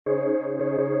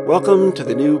Welcome to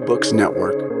the New Books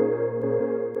Network.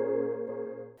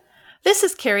 This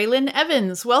is Carrie Lynn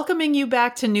Evans, welcoming you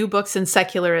back to New Books in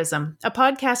Secularism, a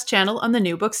podcast channel on the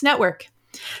New Books Network.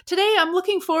 Today, I'm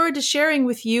looking forward to sharing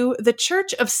with you The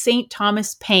Church of St.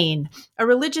 Thomas Paine, A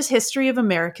Religious History of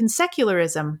American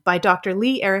Secularism by Dr.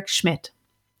 Lee Eric Schmidt.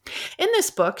 In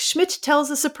this book, Schmidt tells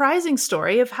a surprising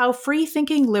story of how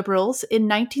free-thinking liberals in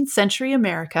 19th century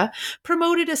America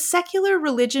promoted a secular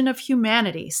religion of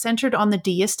humanity centered on the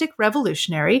deistic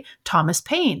revolutionary Thomas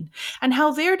Paine, and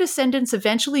how their descendants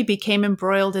eventually became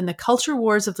embroiled in the culture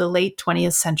wars of the late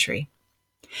 20th century.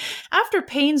 After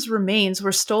Paine's remains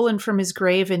were stolen from his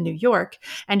grave in New York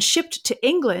and shipped to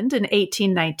England in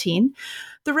 1819,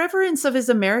 the reverence of his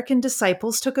American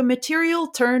disciples took a material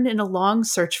turn in a long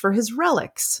search for his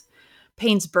relics.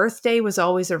 Paine's birthday was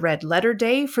always a red letter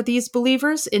day for these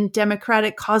believers in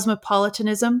democratic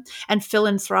cosmopolitanism and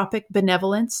philanthropic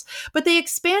benevolence, but they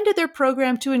expanded their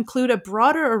program to include a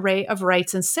broader array of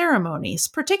rites and ceremonies,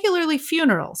 particularly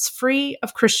funerals, free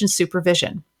of Christian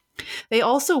supervision. They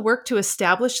also worked to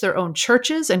establish their own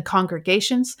churches and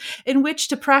congregations in which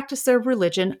to practice their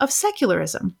religion of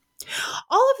secularism.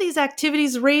 All of these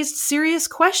activities raised serious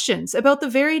questions about the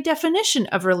very definition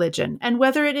of religion and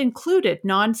whether it included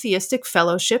non-theistic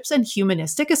fellowships and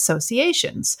humanistic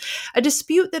associations, a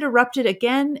dispute that erupted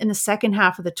again in the second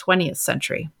half of the 20th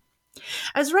century.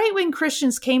 As right-wing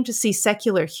Christians came to see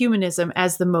secular humanism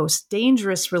as the most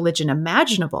dangerous religion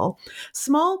imaginable,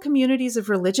 small communities of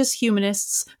religious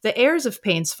humanists, the heirs of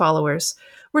Paine's followers,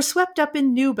 were swept up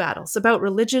in new battles about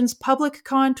religion's public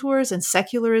contours and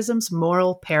secularism's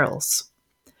moral perils.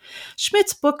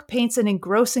 Schmidt's book paints an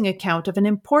engrossing account of an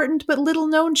important but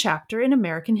little-known chapter in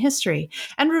American history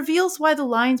and reveals why the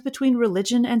lines between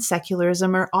religion and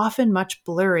secularism are often much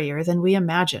blurrier than we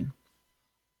imagine.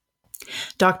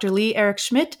 Dr. Lee Eric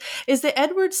Schmidt is the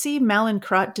Edward C.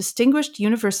 Mallinckrodt Distinguished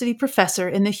University Professor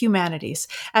in the Humanities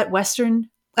at Washington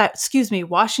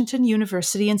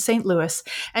University in St. Louis,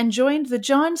 and joined the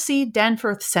John C.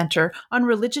 Danforth Center on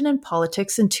Religion and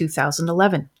Politics in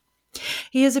 2011.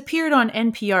 He has appeared on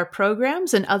NPR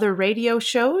programs and other radio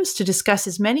shows to discuss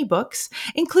his many books,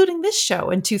 including this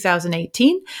show in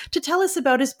 2018, to tell us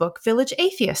about his book Village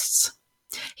Atheists.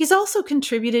 He's also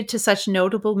contributed to such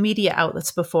notable media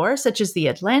outlets before, such as The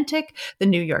Atlantic, The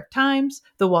New York Times,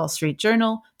 The Wall Street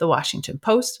Journal, The Washington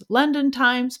Post, London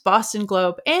Times, Boston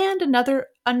Globe, and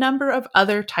a number of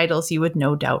other titles you would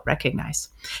no doubt recognize.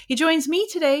 He joins me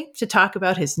today to talk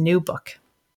about his new book.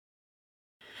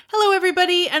 Hello,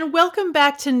 everybody, and welcome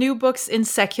back to New Books in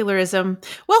Secularism.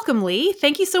 Welcome, Lee.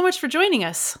 Thank you so much for joining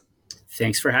us.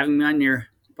 Thanks for having me on your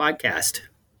podcast.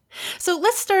 So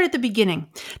let's start at the beginning.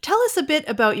 Tell us a bit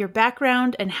about your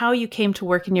background and how you came to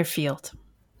work in your field.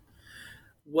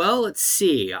 Well, let's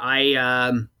see.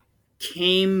 I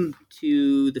came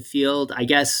to the field, I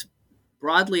guess,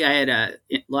 broadly. I had a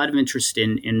lot of interest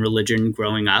in religion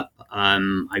growing up.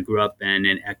 I grew up in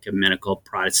an ecumenical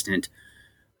Protestant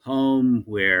home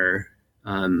where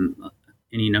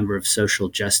any number of social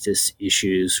justice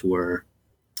issues were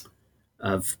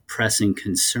of pressing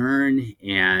concern,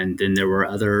 and then there were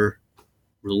other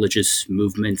religious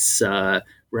movements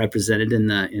represented in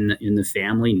the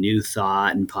family, New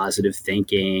Thought and positive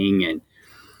thinking,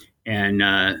 and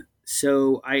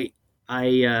so I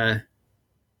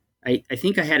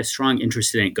think I had a strong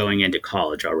interest in it going into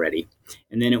college already,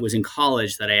 and then it was in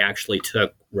college that I actually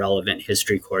took relevant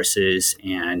history courses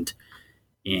and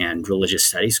religious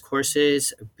studies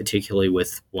courses, particularly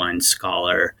with one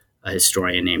scholar, a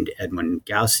historian named Edwin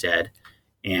Gausted,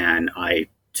 and I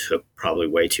took probably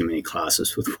way too many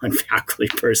classes with one faculty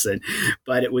person,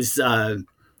 but it was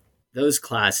those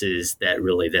classes that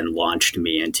really then launched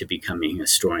me into becoming a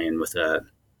historian with a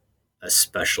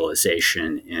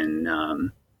specialization in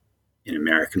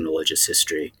American religious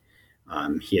history.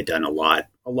 He had done a lot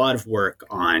of work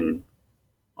on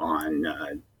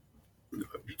the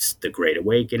Great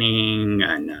Awakening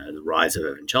and the rise of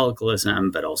evangelicalism,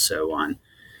 but also on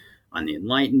the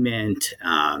Enlightenment.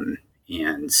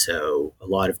 And so a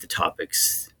lot of the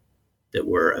topics that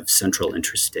were of central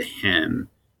interest to him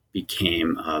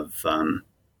became of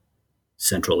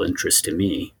central interest to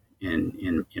me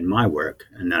in my work.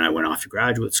 And then I went off to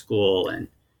graduate school and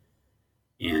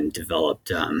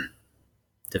developed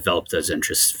those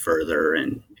interests further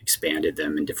and expanded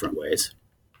them in different ways.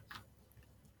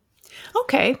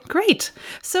 Okay, great.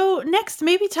 So next,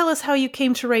 maybe tell us how you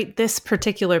came to write this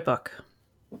particular book.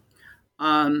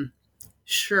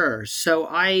 Sure. So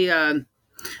I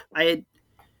had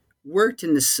worked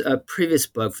in this previous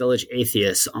book, Village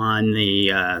Atheists, on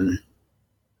the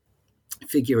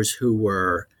figures who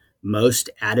were most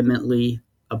adamantly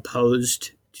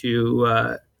opposed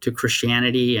to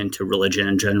Christianity and to religion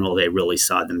in general. They really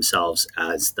saw themselves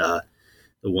as the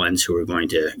ones who were going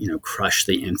to, crush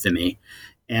the infamy.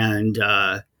 And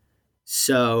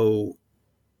so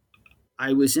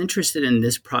I was interested in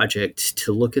this project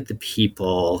to look at the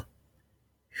people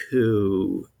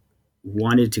who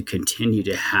wanted to continue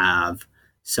to have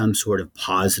some sort of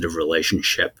positive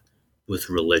relationship with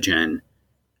religion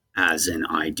as an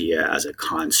idea, as a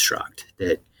construct,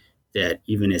 that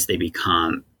even as they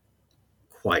become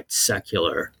quite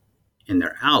secular in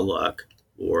their outlook,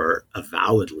 or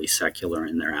avowedly secular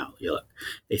in their outlook,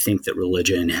 they think that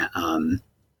religion,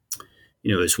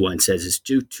 as one says, is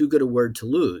too good a word to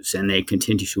lose, and they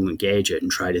continue to engage it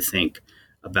and try to think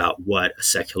about what a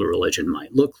secular religion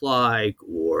might look like,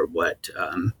 or what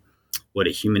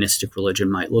a humanistic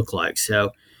religion might look like.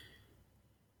 So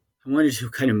I wanted to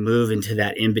kind of move into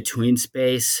that in-between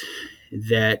space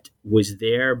that was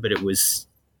there, but it was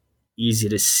easy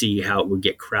to see how it would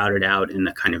get crowded out in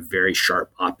the kind of very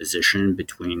sharp opposition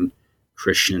between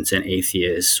Christians and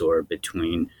atheists, or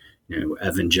between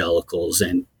evangelicals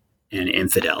and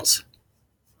infidels.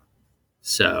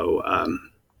 So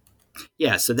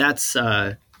so that's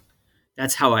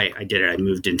how I did it. I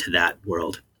moved into that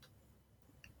world.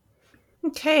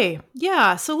 Okay,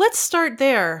 yeah, so let's start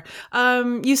there.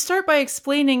 You start by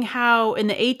explaining how in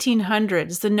the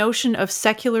 1800s, the notion of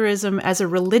secularism as a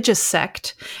religious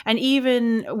sect, and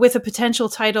even with a potential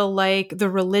title like the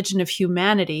religion of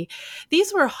humanity,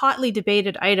 these were hotly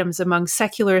debated items among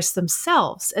secularists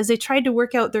themselves as they tried to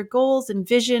work out their goals and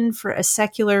vision for a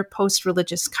secular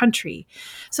post-religious country.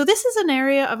 So this is an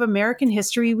area of American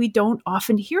history we don't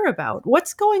often hear about.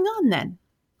 What's going on then?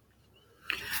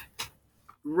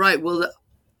 Right. Well,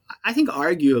 I think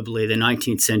arguably the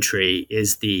 19th century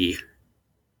is the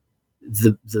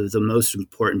most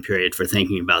important period for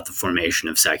thinking about the formation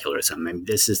of secularism. I mean,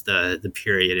 this is the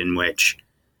period in which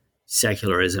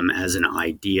secularism as an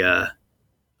idea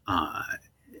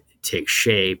takes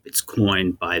shape. It's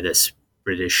coined by this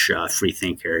British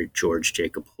freethinker, George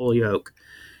Jacob Holyoake.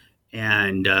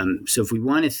 And so if we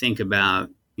want to think about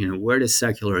where does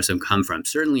secularism come from?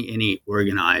 Certainly any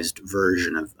organized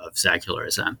version of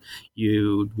secularism,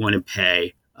 you'd want to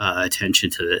pay attention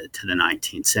to the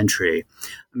 19th century.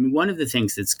 I mean, one of the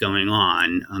things that's going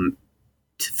on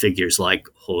to figures like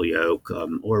Holyoake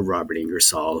or Robert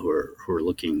Ingersoll, who are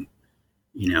looking,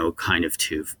 kind of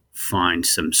to find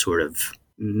some sort of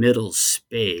middle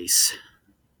space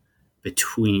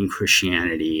between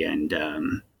Christianity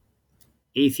and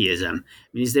atheism,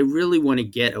 is they really want to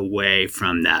get away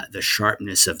from the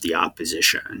sharpness of the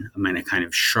opposition. I mean, a kind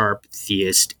of sharp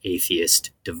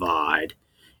theist-atheist divide,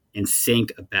 and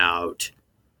think about,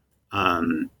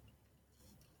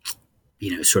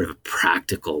 sort of a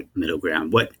practical middle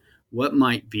ground. What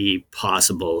might be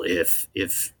possible if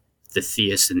the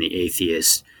theist and the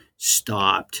atheist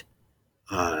stopped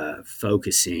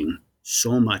focusing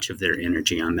so much of their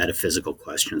energy on metaphysical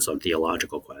questions, on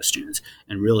theological questions,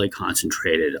 and really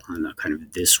concentrated on the kind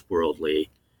of this worldly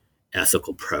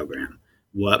ethical program?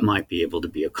 What might be able to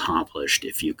be accomplished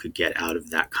if you could get out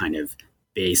of that kind of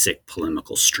basic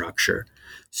polemical structure?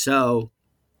 So,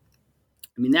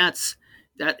 that's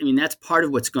part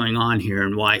of what's going on here,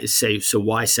 and why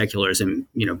secularism,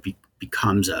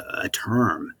 becomes a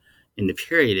term in the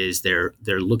period is they're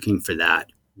looking for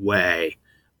that way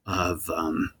of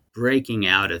breaking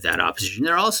out of that opposition.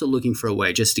 They're also looking for a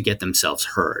way just to get themselves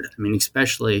heard. I mean,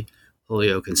 especially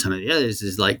Holyoake and some of the others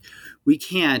is like, we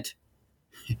can't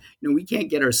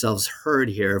get ourselves heard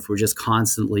here if we're just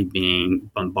constantly being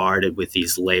bombarded with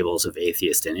these labels of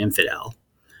atheist and infidel.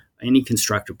 Any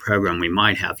constructive program we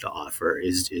might have to offer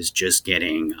is just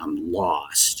getting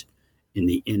lost in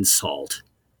the insult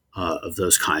of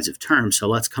those kinds of terms. So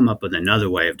let's come up with another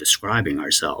way of describing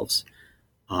ourselves.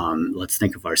 Let's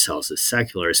think of ourselves as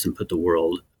secularists and put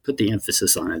the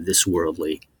emphasis on a this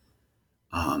worldly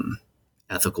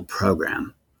ethical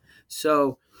program.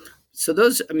 So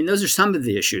those are some of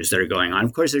the issues that are going on.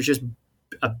 Of course, there's just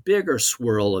a bigger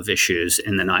swirl of issues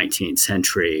in the 19th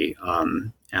century,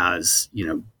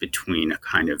 between a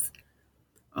kind of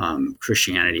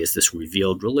Christianity as this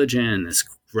revealed religion, and this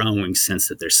growing sense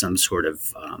that there's some sort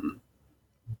of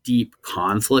deep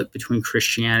conflict between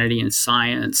Christianity and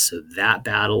science. So that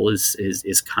battle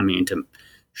is coming into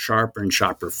sharper and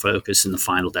sharper focus in the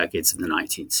final decades of the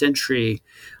 19th century.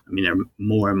 I mean, there are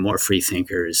more and more free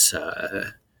thinkers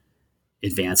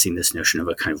advancing this notion of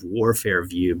a kind of warfare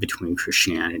view between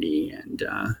Christianity and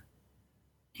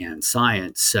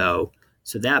science. So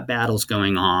that battle's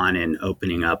going on and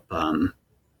opening up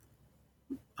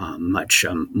much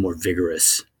more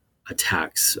vigorous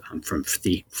attacks from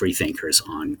free thinkers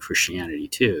on Christianity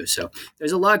too. So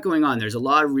there's a lot going on. There's a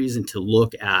lot of reason to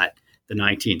look at the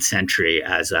 19th century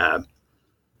as a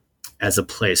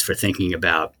place for thinking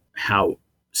about how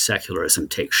secularism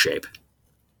takes shape.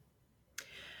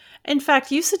 In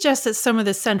fact, you suggest that some of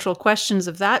the central questions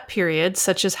of that period,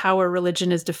 such as how a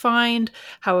religion is defined,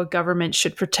 how a government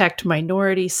should protect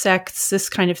minority sects, this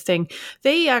kind of thing,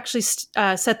 they actually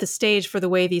set the stage for the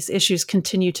way these issues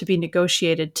continue to be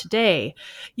negotiated today.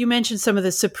 You mentioned some of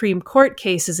the Supreme Court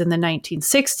cases in the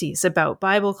 1960s about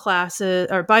Bible classes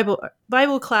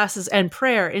and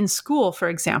prayer in school, for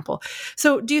example.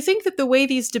 So do you think that the way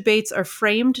these debates are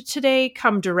framed today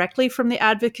come directly from the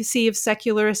advocacy of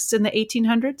secularists in the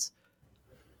 1800s?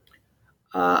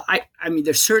 I mean,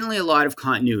 there's certainly a lot of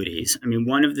continuities. I mean,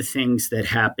 one of the things that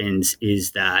happens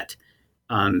is that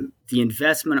the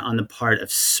investment on the part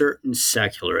of certain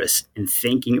secularists in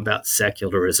thinking about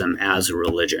secularism as a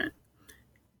religion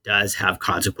does have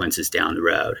consequences down the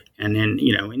road. And then,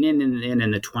 and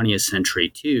in the 20th century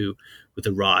too, with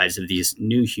the rise of these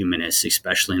new humanists,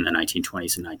 especially in the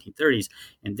 1920s and 1930s,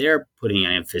 and they're putting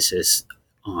an emphasis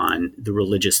on the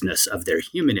religiousness of their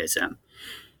humanism.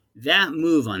 That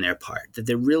move on their part, that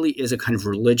there really is a kind of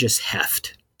religious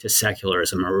heft to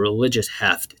secularism, or a religious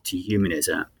heft to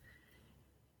humanism,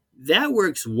 that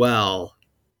works well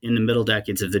in the middle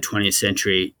decades of the 20th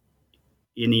century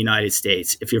in the United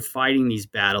States. If you're fighting these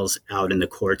battles out in the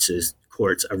courts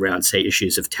around, say,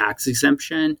 issues of tax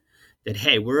exemption, that,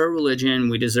 hey, we're a religion,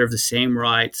 we deserve the same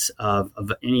rights of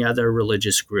any other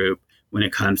religious group when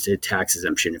it comes to tax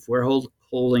exemption. If we're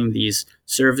holding these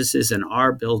services in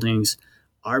our buildings,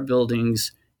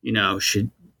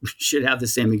 should have the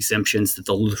same exemptions that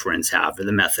the Lutherans have or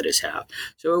the Methodists have.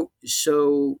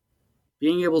 So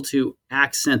being able to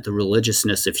accent the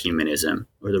religiousness of humanism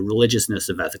or the religiousness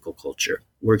of ethical culture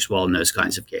works well in those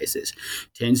kinds of cases.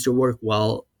 Tends to work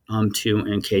well too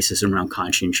in cases around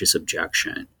conscientious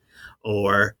objection.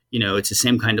 Or, it's the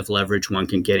same kind of leverage one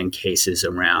can get in cases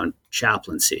around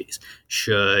chaplaincies.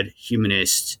 Should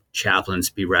humanist chaplains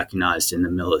be recognized in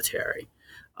the military?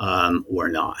 Or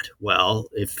not? Well,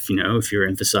 if you're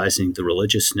emphasizing the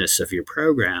religiousness of your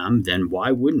program, then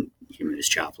why wouldn't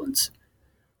humanist chaplains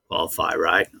qualify,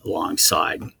 right,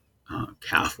 alongside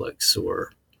Catholics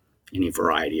or any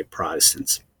variety of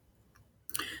Protestants?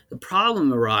 The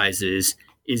problem arises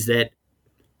is that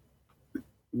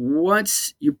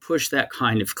once you push that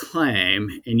kind of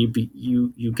claim and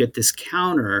you get this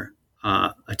counter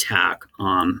attack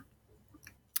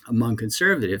among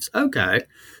conservatives, okay,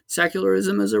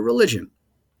 secularism is a religion.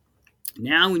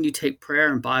 Now, when you take prayer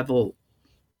and Bible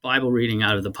reading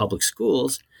out of the public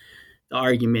schools, the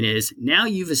argument is now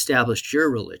you've established your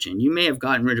religion. You may have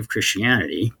gotten rid of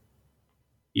Christianity.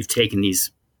 You've taken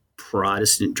these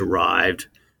Protestant-derived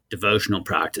devotional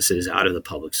practices out of the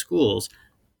public schools,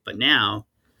 but now,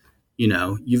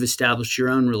 you've established your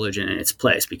own religion in its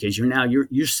place because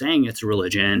you're saying it's a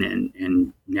religion,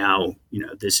 and now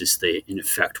this is in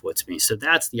effect what's being. So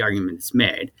that's the argument that's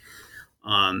made,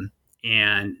 and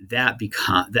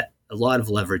that a lot of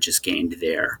leverage is gained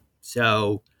there.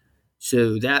 So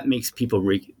that makes people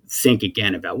think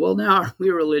again about, well, now are we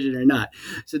a religion or not?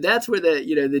 So that's where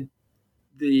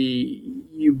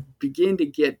you begin to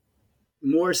get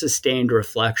more sustained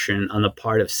reflection on the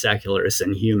part of secularists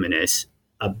and humanists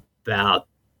about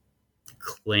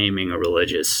claiming a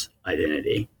religious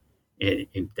identity,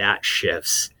 and that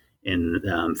shifts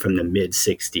from the mid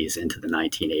 60s into the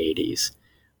 1980s.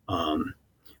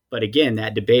 But again,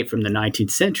 that debate from the 19th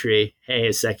century, hey,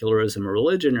 is secularism a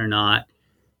religion or not?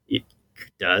 It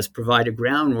does provide a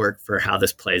groundwork for how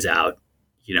this plays out,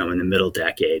 in the middle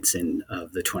decades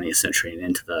of the 20th century and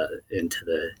into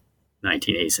the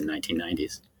 1980s and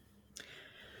 1990s.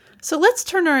 So let's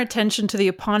turn our attention to the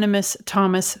eponymous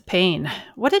Thomas Paine.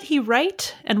 What did he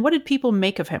write, and what did people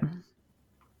make of him?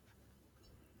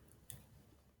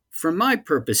 For my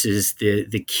purposes,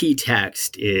 the key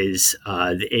text is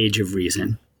The Age of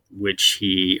Reason, which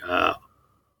he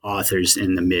authors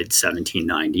in the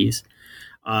mid-1790s.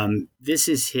 This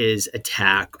is his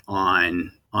attack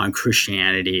on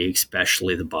Christianity,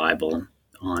 especially the Bible,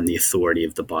 on the authority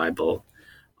of the Bible,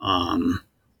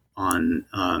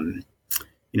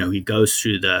 he goes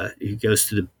through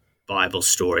the Bible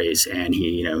stories, and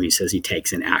he says he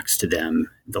takes an axe to them;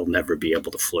 they'll never be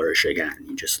able to flourish again.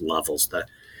 He just levels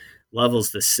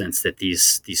the sense that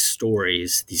these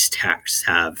stories, these texts,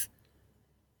 have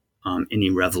any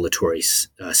revelatory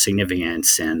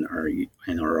significance and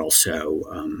are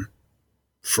also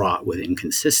fraught with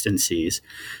inconsistencies.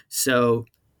 So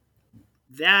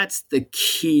that's the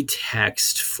key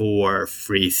text for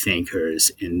free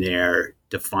thinkers in their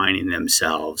defining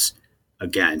themselves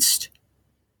against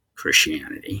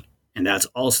Christianity. And that's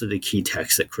also the key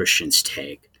text that Christians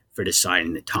take for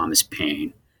deciding that Thomas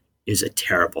Paine is a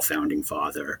terrible founding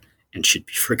father and should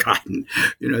be forgotten,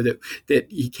 that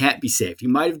he can't be saved. He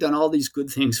might have done all these good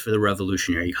things for the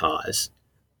revolutionary cause,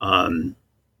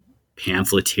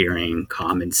 pamphleteering,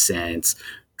 common sense,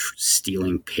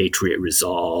 stealing patriot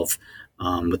resolve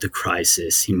with the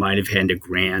crisis. He might have had a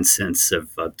grand sense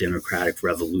of democratic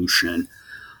revolution.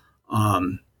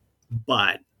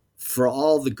 But for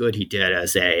all the good he did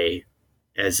as a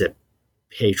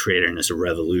patriot and as a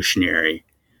revolutionary,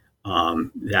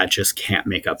 that just can't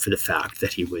make up for the fact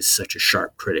that he was such a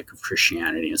sharp critic of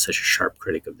Christianity and such a sharp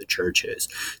critic of the churches.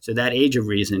 So that Age of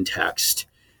Reason text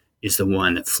is the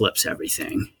one that flips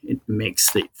everything. It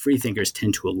makes the freethinkers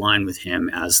tend to align with him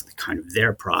as kind of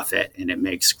their prophet, and it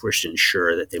makes Christians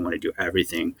sure that they want to do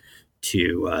everything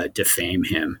to defame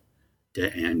him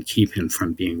and keep him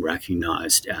from being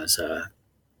recognized as a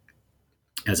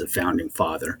founding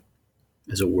father,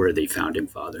 as a worthy founding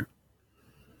father.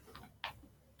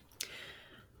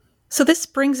 So this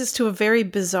brings us to a very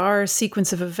bizarre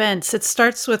sequence of events. It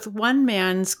starts with one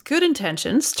man's good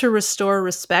intentions to restore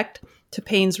respect to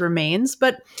Paine's remains,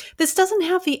 but this doesn't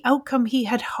have the outcome he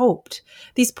had hoped.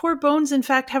 These poor bones, in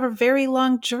fact, have a very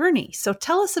long journey. So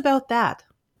tell us about that.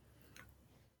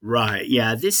 Right.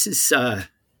 Yeah, this is a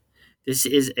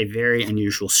very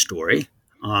unusual story.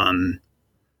 At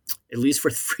least for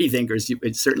freethinkers,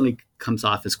 it certainly comes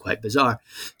off as quite bizarre.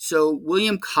 So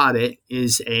William Cobbett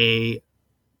is a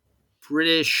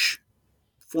British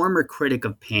former critic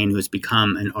of Paine who has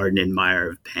become an ardent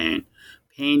admirer of Paine.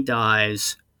 Paine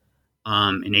dies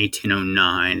in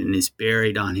 1809 and is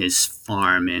buried on his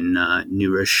farm in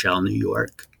New Rochelle, New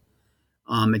York.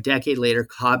 A decade later,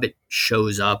 Cobbett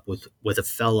shows up with a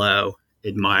fellow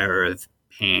admirer of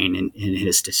Paine and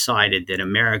has decided that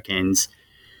Americans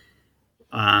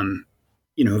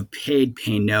have paid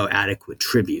Paine no adequate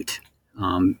tribute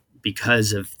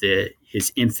because of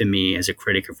his infamy as a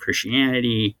critic of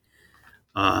Christianity.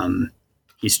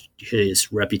 His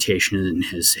reputation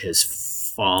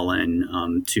has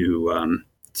fallen to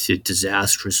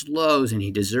disastrous lows, and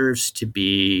he deserves to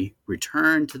be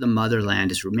returned to the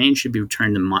motherland. His remains should be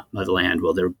returned to the motherland.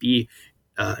 Will there be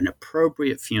an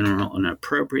appropriate funeral, an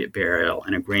appropriate burial,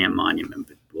 and a grand monument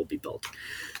will be built?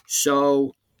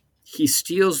 So he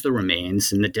steals the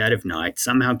remains in the dead of night,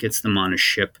 somehow gets them on a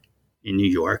ship in New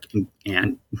York,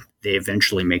 and they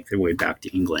eventually make their way back to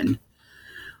England,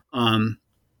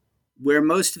 where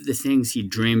most of the things he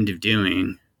dreamed of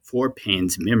doing for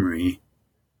Paine's memory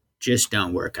just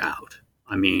don't work out.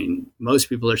 I mean, most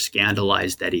people are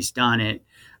scandalized that he's done it.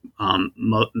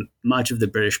 Much of the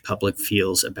British public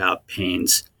feels about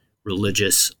Paine's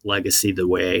religious legacy the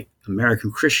way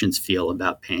American Christians feel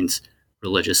about Paine's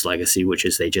religious legacy, which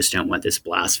is they just don't want this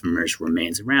blasphemer's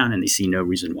remains around, and they see no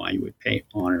reason why you would pay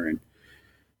honor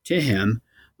to him.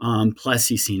 Plus,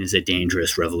 he's seen as a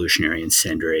dangerous revolutionary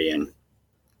incendiary, and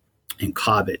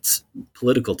Cobbett's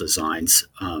political designs,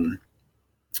 don't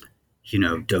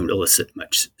elicit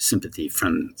much sympathy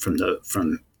from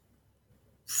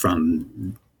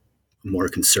more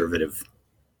conservative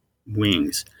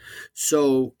wings.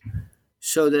 So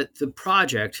that the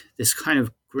project, this kind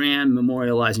of grand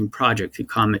memorializing project that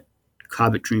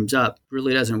Cobbett dreams up,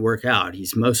 really doesn't work out.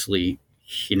 He's mostly,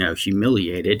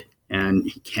 humiliated, and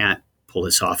he can't pull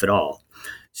this off at all.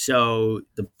 So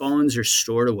the bones are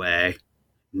stored away.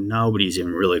 Nobody's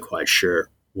even really quite sure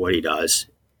what he does.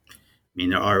 I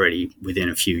mean, there are already, within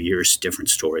a few years, different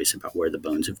stories about where the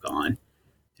bones have gone.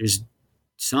 There's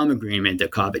some agreement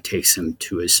that Cobbett takes him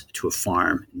to a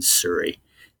farm in Surrey.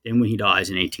 Then when he dies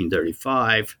in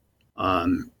 1835,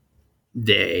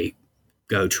 they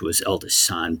go to his eldest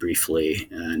son briefly,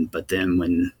 but then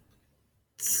when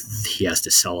he has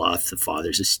to sell off the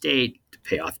father's estate to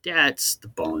pay off debts, the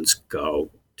bones go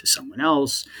to someone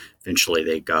else. Eventually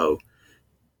they go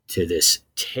to this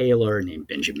tailor named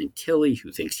Benjamin Tilley,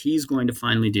 who thinks he's going to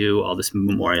finally do all this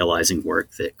memorializing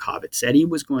work that Cobbett said he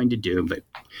was going to do, but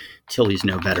Tilley's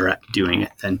no better at doing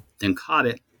it than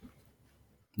Cobbett,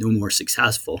 no more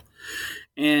successful.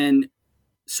 And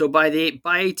so by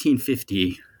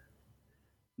 1850,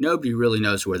 nobody really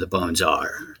knows where the bones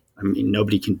are. I mean,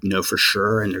 nobody can know for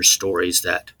sure, and there's stories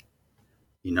that,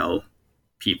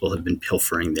 people have been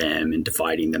pilfering them and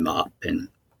dividing them up, and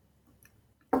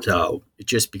so it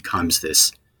just becomes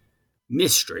this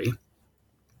mystery.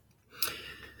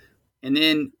 And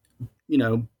then,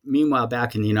 meanwhile,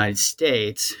 back in the United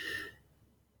States,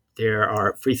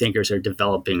 freethinkers are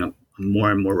developing a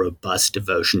more and more robust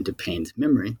devotion to Paine's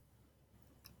memory.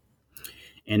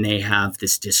 And they have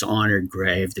this dishonored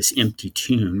grave, this empty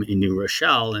tomb in New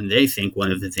Rochelle, and they think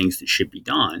one of the things that should be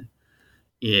done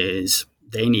is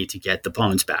they need to get the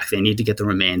bones back. They need to get the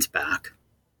remains back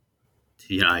to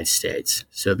the United States.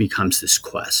 So it becomes this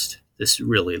quest, this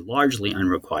really largely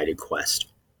unrequited quest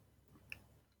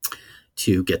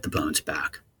to get the bones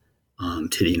back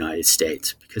to the United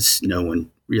States, because no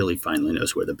one really finally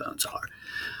knows where the bones are.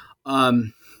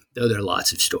 Though there are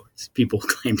lots of stories. People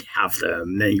claim to have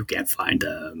them, then you can't find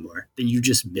them, or then you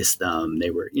just miss them. They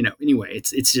were, anyway,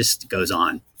 it's just goes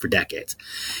on for decades.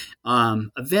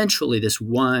 Eventually, this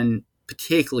one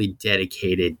particularly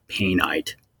dedicated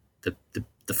Painite,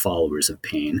 the followers of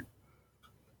Paine,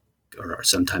 or are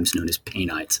sometimes known as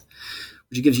Painites,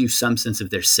 which gives you some sense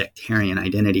of their sectarian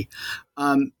identity.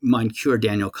 Moncure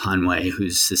Daniel Conway,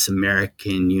 who's this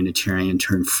American Unitarian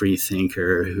turned free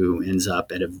thinker who ends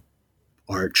up at a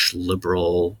arch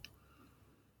liberal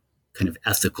kind of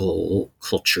ethical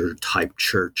culture type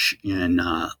church in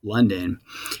London,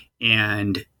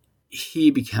 and he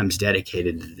becomes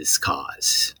dedicated to this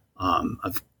cause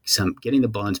of getting the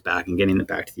bones back and getting them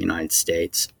back to the United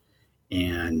States,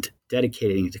 and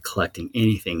dedicating to collecting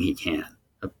anything he can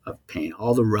of Paine,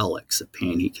 all the relics of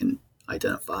Paine he can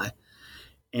identify.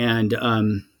 And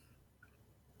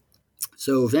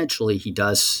so eventually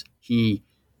he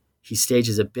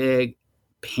stages a big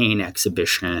Paine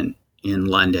exhibition in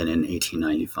London in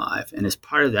 1895. And as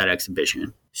part of that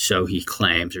exhibition, so he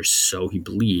claims, or so he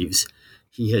believes,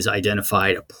 he has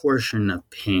identified a portion of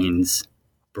Paine's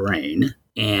brain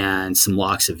and some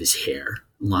locks of his hair,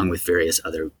 along with various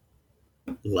other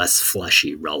less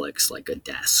fleshy relics like a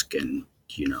desk and,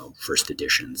 first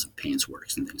editions of Paine's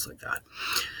works and things like that.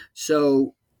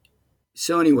 So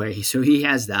anyway, so he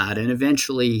has that, and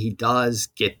eventually he gets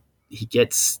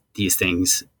these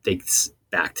things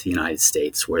back to the United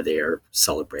States, where they are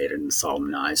celebrated and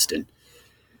solemnized, and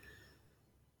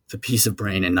the piece of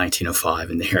brain in 1905,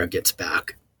 and the hair gets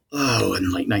back in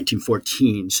like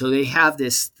 1914. So they have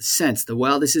this sense that,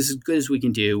 well, this is as good as we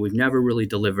can do. We've never really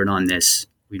delivered on this.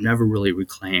 We've never really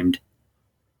reclaimed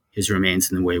his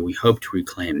remains in the way we hope to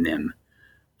reclaim them.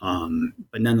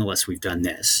 But nonetheless, we've done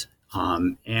this.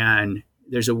 And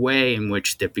there's a way in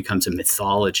which there becomes a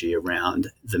mythology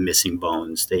around the missing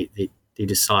bones. They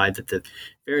decide that the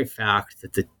very fact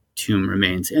that the tomb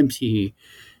remains empty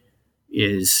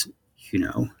is,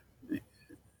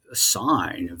 a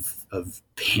sign of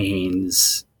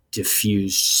Paine's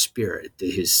diffused spirit,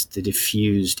 the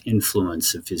diffused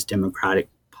influence of his democratic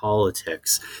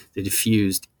politics, the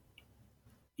diffused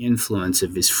influence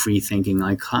of his free-thinking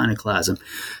iconoclasm.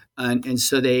 And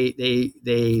so they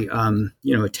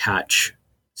attach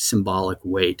symbolic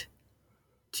weight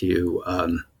to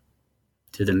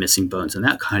the missing bones in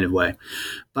that kind of way.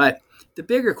 But the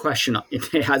bigger question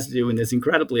it has to do in this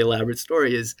incredibly elaborate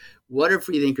story is, what are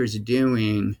freethinkers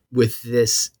doing with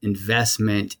this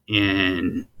investment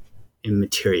in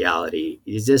materiality?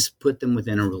 Does this put them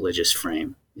within a religious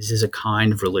frame? Is this a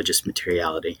kind of religious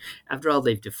materiality? After all,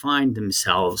 they've defined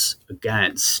themselves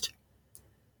against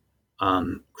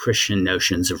Christian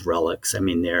notions of relics. I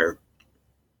mean, they're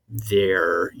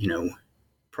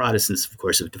Protestants, of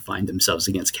course, have defined themselves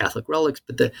against Catholic relics,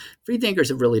 but the freethinkers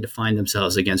have really defined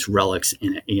themselves against relics,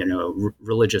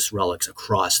 religious relics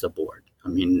across the board. I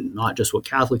mean, not just what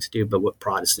Catholics do, but what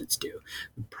Protestants do.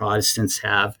 Protestants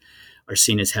are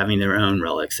seen as having their own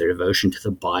relics, their devotion to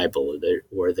the Bible,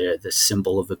 or the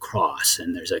symbol of the cross.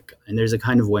 And there's a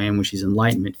kind of way in which these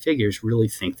Enlightenment figures really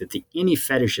think that any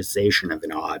fetishization of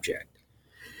an object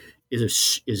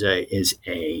is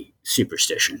a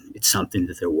superstition. It's something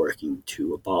that they're working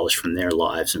to abolish from their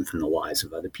lives and from the lives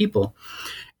of other people.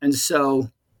 And so,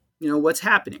 what's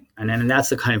happening? And that's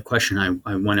the kind of question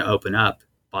I want to open up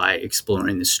by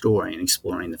exploring the story and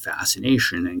exploring the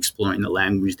fascination and exploring the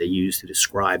language they use to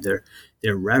describe their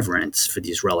reverence for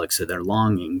these relics, or their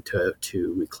longing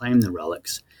to reclaim the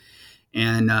relics.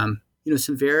 And,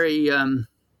 some very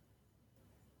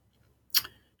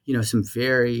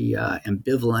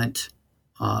ambivalent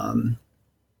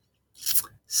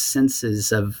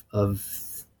senses of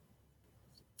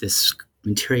this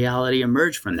materiality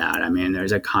emerge from that. I mean,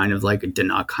 there's a kind of like a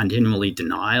continually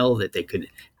denial that they could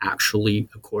actually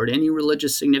accord any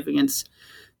religious significance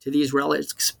to these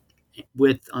relics,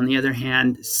 with, on the other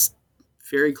hand,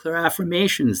 very clear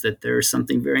affirmations that there's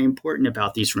something very important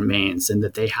about these remains, and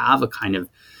that they have a kind of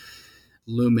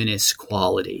luminous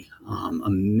quality,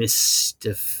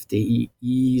 they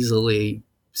easily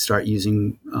start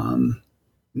using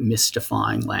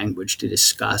mystifying language to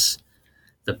discuss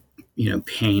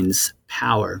Paine's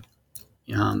power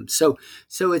So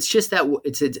it's just that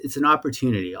it's an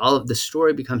opportunity. All of the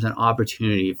story becomes an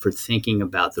opportunity for thinking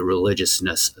about the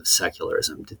religiousness of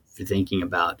secularism, for thinking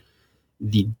about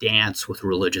the dance with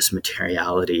religious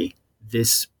materiality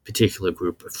this particular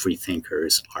group of free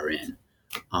thinkers are in.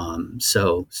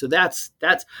 So that's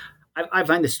I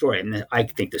find the story, and I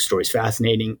think the story is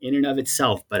fascinating in and of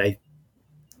itself. But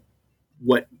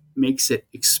what makes it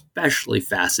especially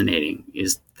fascinating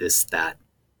is that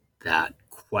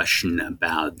question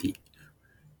about the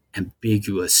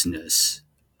ambiguousness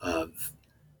of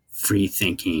free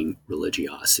thinking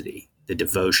religiosity, the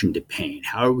devotion to pain.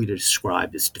 How are we to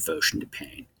describe this devotion to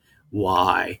pain?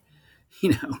 Why?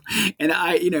 And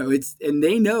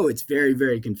they know it's very,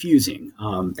 very confusing.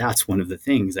 That's one of the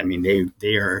things. I mean,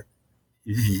 they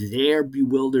are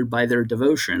bewildered by their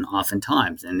devotion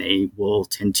oftentimes, and they will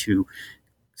tend to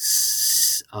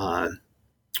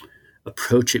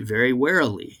approach it very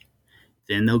warily.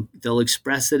 Then they'll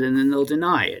express it, and then they'll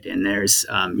deny it. And there's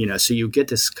so you get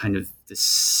this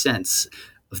sense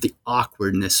of the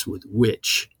awkwardness with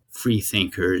which free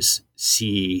thinkers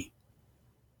see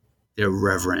their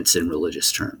reverence in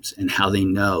religious terms, and how they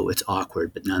know it's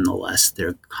awkward, but nonetheless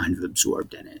they're kind of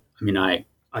absorbed in it. I mean, I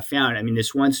found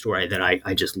this one story that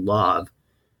I just love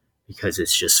because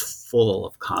it's just full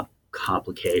of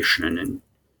complication and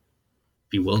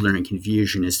bewilderment and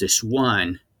confusion. Is this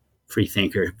one free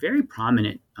thinker, very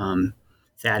prominent,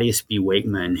 Thaddeus B.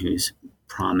 Wakeman, who's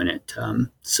prominent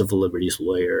civil liberties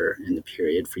lawyer in the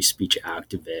period, free speech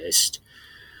activist,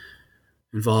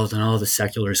 involved in all the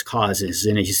secularist causes,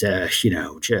 and he's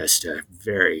just a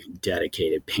very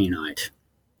dedicated Painite.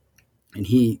 And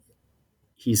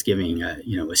he's giving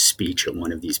a speech at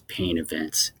one of these Paine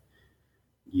events,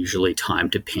 usually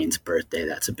timed to Paine's birthday.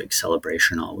 That's a big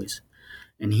celebration always.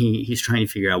 And he's trying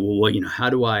to figure out, how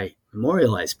do I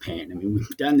memorialize Paine? I mean,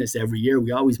 we've done this every year.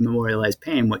 We always memorialize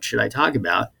Paine. What should I talk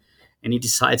about? And he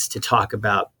decides to talk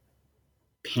about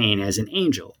Paine as an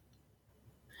angel.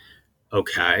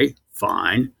 Okay,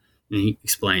 fine. And he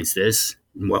explains this,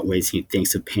 in what ways he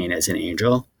thinks of Paine as an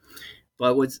angel.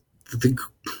 But one of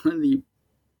the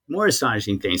more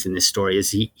astonishing things in this story is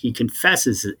he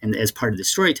confesses, and as part of the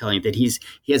storytelling, that he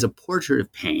has a portrait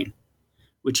of Paine,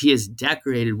 which he has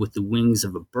decorated with the wings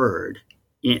of a bird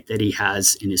that he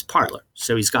has in his parlor.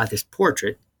 So he's got this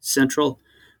central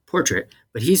portrait,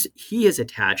 but he has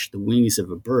attached the wings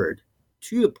of a bird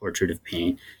to the portrait of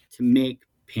Paine to make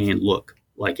Paine look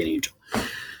like an angel.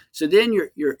 So then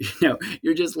you're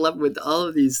just left with all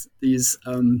of these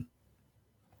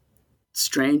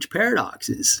strange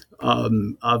paradoxes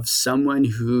of someone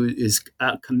who is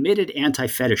a committed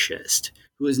anti-fetishist,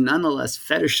 who has nonetheless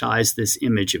fetishized this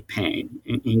image of Paine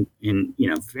in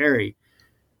very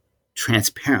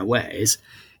transparent ways.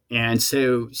 And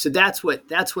so that's what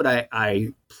I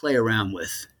play around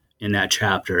with in that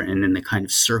chapter, and then the kind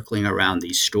of circling around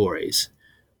these stories.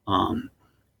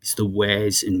 It's the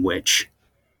ways in which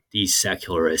these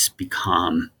secularists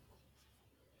become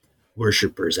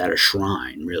worshipers at a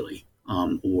shrine, really,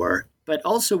 but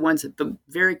also the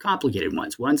very complicated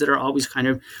ones that are always kind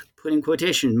of putting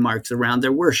quotation marks around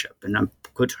their worship and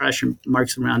quotation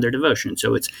marks around their devotion.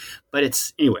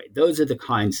 Anyway, those are the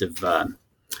kinds of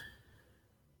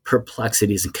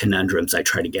perplexities and conundrums I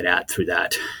try to get at through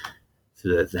that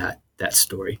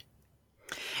story.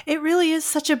 It really is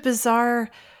such a bizarre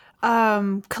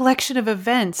collection of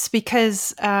events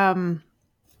because,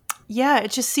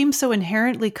 it just seems so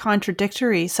inherently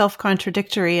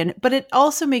self-contradictory. But it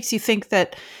also makes you think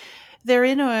that they're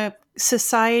in a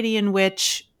society in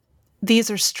which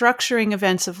these are structuring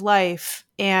events of life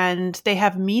and they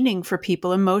have meaning for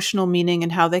people, emotional meaning,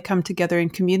 and how they come together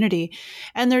in community.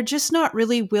 And they're just not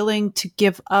really willing to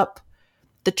give up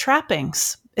the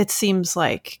trappings, it seems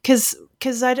like, because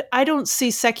I don't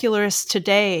see secularists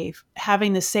today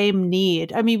having the same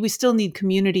need. I mean, we still need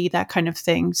community, that kind of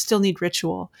thing, still need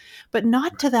ritual, but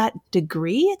not to that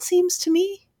degree, it seems to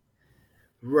me.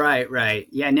 Right.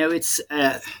 Yeah, no, it's,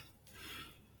 I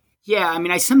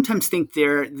sometimes think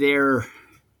there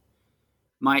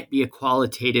might be a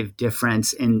qualitative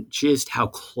difference in just how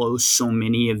close so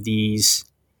many of these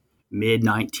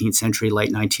mid-19th century,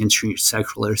 late 19th century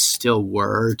secularists still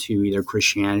were to either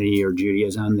Christianity or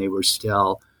Judaism. They were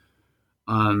still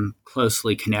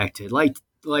closely connected. Like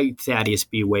Thaddeus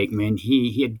B. Wakeman,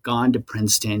 he had gone to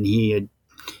Princeton. He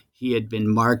had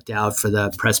been marked out for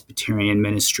the Presbyterian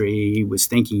ministry. He was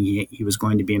thinking he was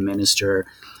going to be a minister.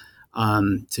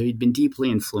 So he'd been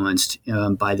deeply influenced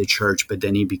by the church, but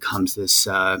then he becomes this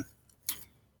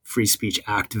free speech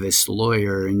activist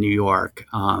lawyer in New But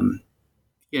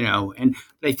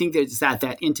I think there's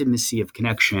that intimacy of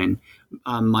connection.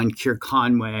 Moncure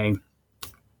Conway,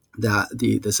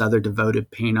 this other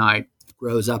devoted Payneite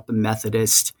grows up a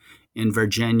Methodist in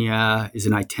Virginia, is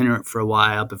an itinerant for a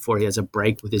while before he has a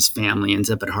break with his family,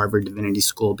 ends up at Harvard Divinity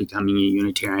School, becoming a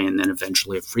Unitarian, then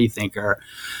eventually a freethinker.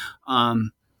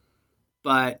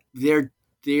 But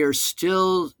they're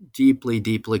still deeply,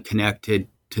 deeply connected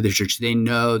to the church. They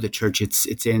know the church;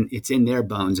 it's in their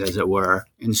bones, as it were,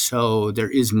 and so there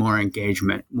is more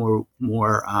engagement, more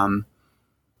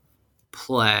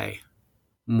play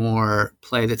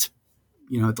that's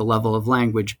at the level of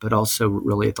language, but also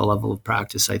really at the level of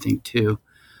practice, I think, too.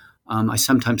 I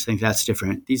sometimes think that's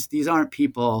different. These aren't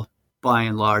people, by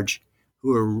and large,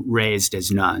 who are raised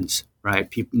as nuns, right?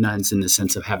 Nuns in the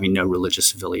sense of having no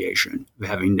religious affiliation, of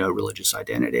having no religious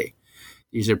identity.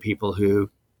 These are people who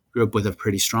grew up with a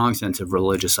pretty strong sense of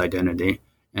religious identity.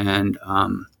 And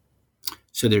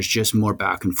so there's just more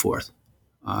back and forth.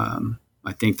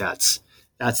 I think that's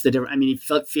the difference. I mean,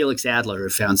 Felix Adler, who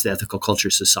founds the Ethical Culture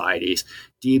Societies,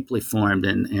 deeply formed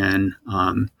in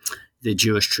the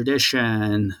Jewish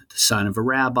tradition, the son of a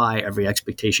rabbi, every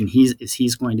expectation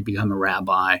he's going to become a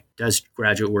rabbi, does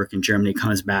graduate work in Germany,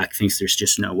 comes back, thinks there's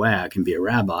just no way I can be a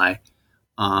rabbi.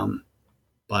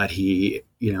 But he,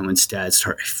 instead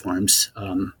forms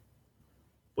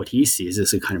what he sees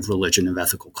as a kind of religion of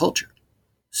ethical culture.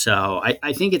 So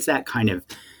I think it's that kind of,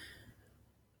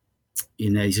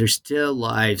 these are still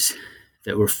lives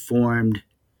that were formed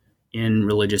in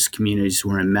religious communities who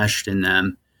were enmeshed in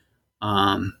them.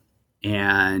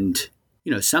 And,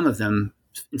 some of them,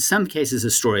 in some cases,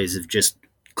 the stories of just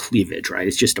cleavage, right?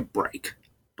 It's just a break.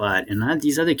 But in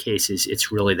these other cases,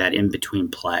 it's really that in-between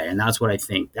play. And that's what I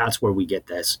think, that's where we get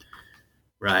this,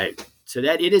 right? So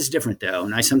that it is different, though.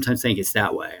 And I sometimes think it's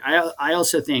that way. I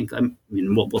also think,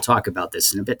 we'll talk about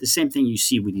this in a bit, the same thing you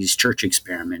see with these church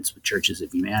experiments with churches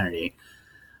of humanity.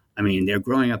 I mean, they're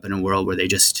growing up in a world where they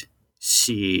just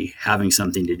see having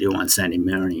something to do on Sunday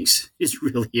mornings is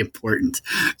really important.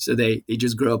 So they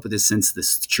just grow up with this sense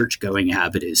this church-going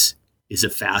habit is a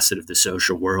facet of the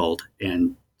social world,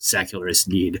 and secularists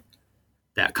need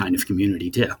that kind of community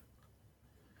too.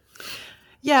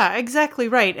 Yeah, exactly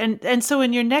right. And so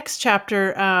in your next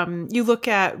chapter, you look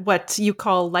at what you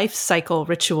call life cycle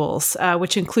rituals,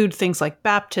 which include things like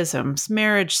baptisms,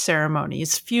 marriage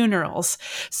ceremonies, funerals.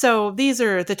 So these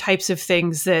are the types of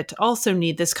things that also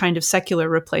need this kind of secular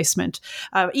replacement.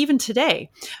 Even today,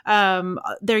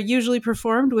 they're usually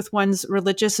performed with one's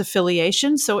religious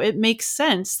affiliation. So it makes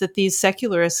sense that these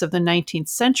secularists of the 19th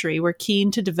century were keen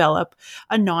to develop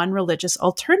a non-religious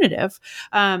alternative.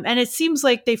 And it seems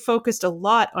like they focused a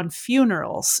lot on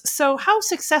funerals. So how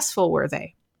successful were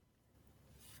they?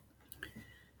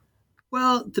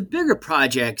 Well, the bigger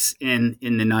projects in the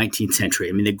 19th century,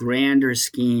 the grander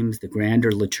schemes, the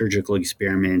grander liturgical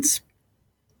experiments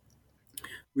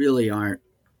really aren't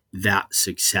that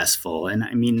successful.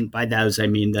 And by those,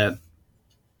 the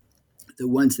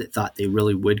ones that thought they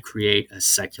really would create a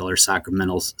secular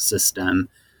sacramental system,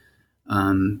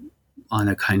 on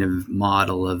a kind of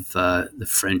model of the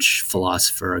French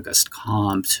philosopher Auguste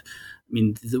Comte.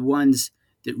 The ones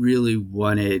that really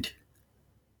wanted,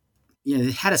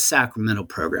 they had a sacramental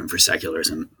program for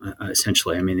secularism,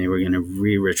 essentially. they were going to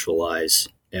re-ritualize,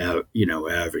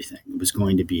 everything. It was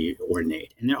going to be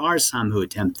ornate. And there are some who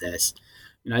attempt this.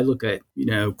 I look at,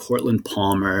 Cortland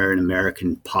Palmer, an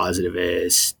American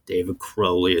positivist. David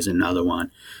Crowley is another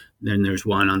one. Then there's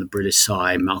one on the British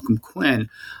side, Malcolm Quinn.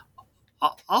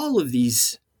 All of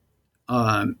these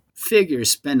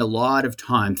figures spend a lot of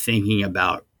time thinking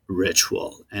about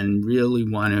ritual and really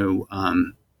want to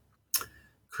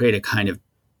create a kind of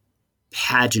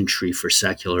pageantry for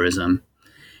secularism.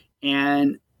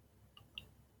 And,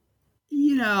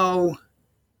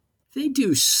 they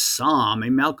do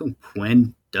some. Malcolm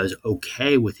Quinn does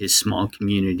okay with his small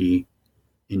community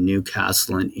in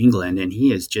Newcastle in England, and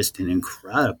he is just an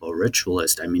incredible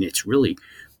ritualist. It's really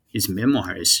his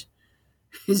memoirs.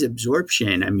 His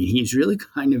absorption, he's really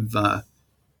kind of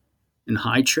an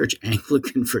high church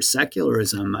Anglican for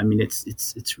secularism.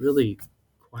 It's really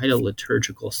quite a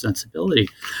liturgical sensibility,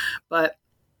 but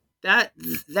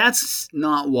that's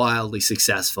not wildly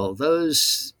successful.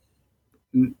 Those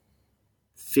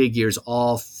figures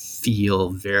all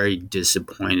feel very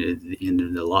disappointed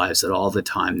in their lives that all the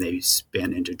time they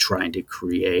spend into trying to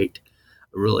create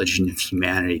a religion of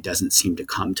humanity doesn't seem to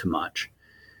come to much.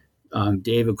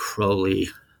 David Crowley,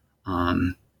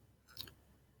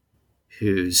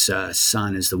 whose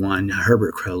son is the one,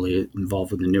 Herbert Crowley,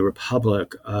 involved with the New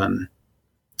Republic,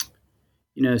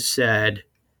 said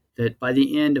that by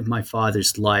the end of my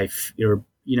father's life,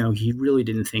 he really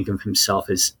didn't think of himself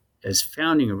as as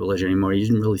founding a religion anymore. He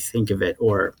didn't really think of it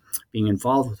or being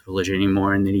involved with religion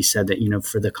anymore. And then he said that,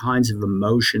 for the kinds of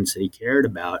emotions that he cared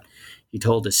about, he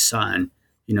told his son,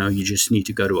 you just need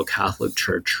to go to a Catholic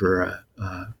church or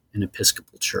an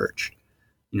Episcopal church,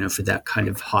 for that kind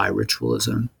of high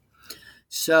ritualism.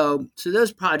 So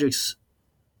those projects,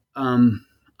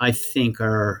 I think,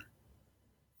 are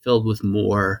filled with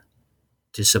more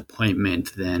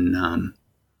disappointment than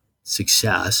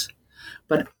success.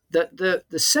 But the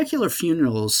secular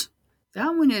funerals,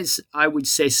 that one is, I would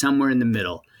say, somewhere in the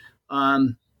middle.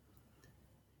 That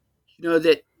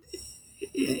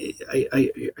I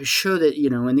show that,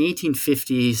 in the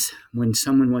 1850s, when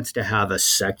someone wants to have a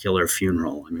secular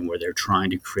funeral, where they're trying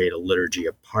to create a liturgy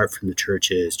apart from the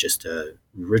churches, just a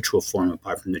ritual form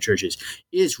apart from the churches,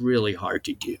 is really hard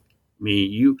to do.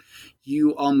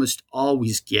 You almost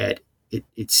always get,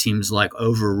 it seems like,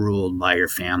 overruled by your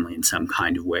family in some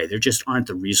kind of way. There just aren't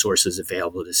the resources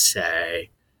available to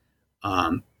say,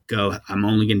 I'm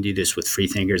only going to do this with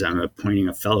freethinkers. I'm appointing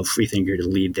a fellow freethinker to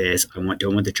lead this. Don't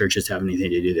want the churches to have anything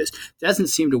to do this. It doesn't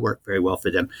seem to work very well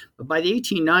for them. But by the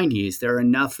 1890s, there are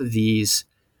enough of these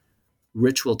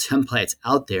ritual templates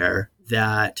out there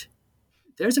that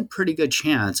there's a pretty good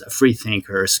chance a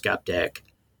freethinker, a skeptic,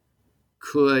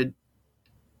 could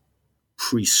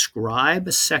prescribe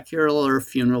a secular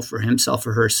funeral for himself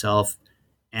or herself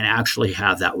and actually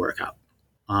have that work out.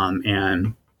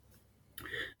 And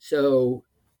so,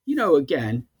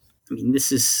 again,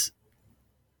 this is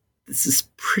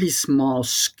pretty small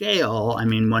scale.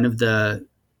 One of the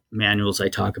manuals I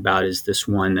talk about is this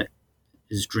one that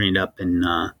is dreamed up in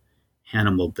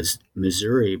Hannibal,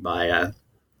 Missouri, by a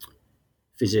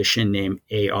physician named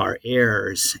A.R.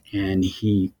 Ayers, and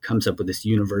he comes up with this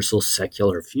universal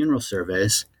secular funeral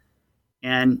service,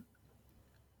 and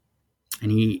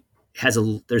he has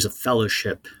there's a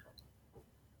fellowship,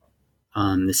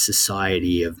 this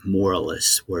society of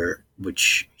moralists,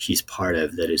 which he's part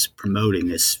of, that is promoting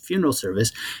this funeral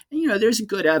service. And there's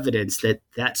good evidence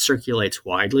that circulates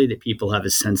widely, that people have a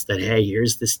sense that, hey,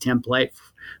 here's this template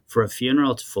for a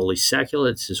funeral. It's fully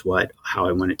secular. This is how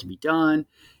I want it to be done.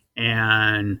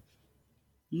 And,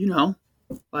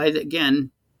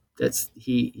 again,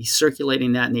 he's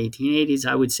circulating that in the 1880s.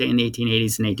 I would say in the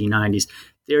 1880s and 1890s,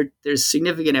 there's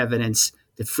significant evidence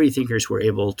that freethinkers were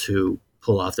able to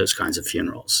pull off those kinds of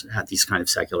funerals, at these kind of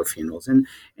secular funerals. And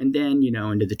then,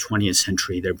 into the 20th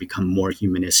century, there become more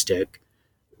humanistic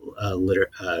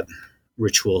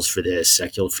rituals for this,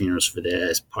 secular funerals for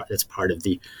this. That's part of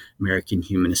the American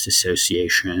Humanist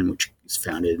Association, which was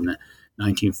founded in the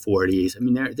 1940s.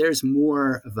 There's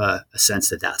more of a sense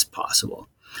that that's possible,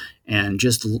 and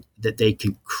just that they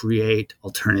can create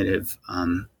alternative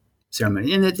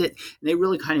ceremony, and that they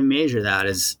really kind of measure that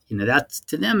as, that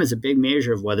to them is a big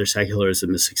measure of whether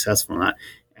secularism is successful or not.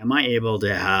 Am I able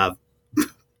to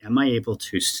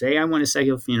say I want a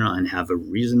secular funeral and have a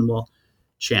reasonable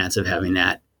chance of having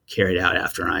that carried out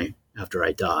after I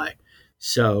die?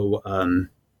 So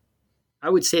I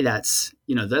would say that's,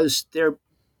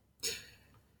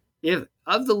 if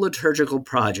of the liturgical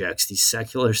projects these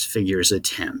secular figures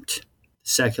attempt, the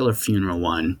secular funeral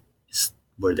one is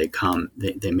where they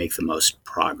make the most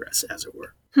progress, as it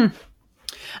were.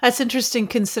 That's interesting,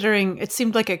 considering it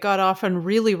seemed like it got off on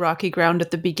really rocky ground at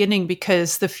the beginning,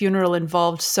 because the funeral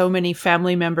involved so many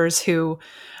family members who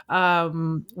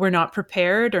were not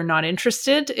prepared or not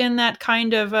interested in that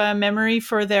kind of memory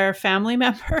for their family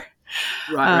member.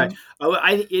 Right.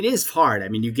 It is hard.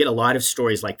 You get a lot of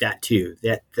stories like that too.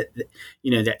 That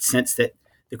sense that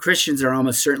the Christians are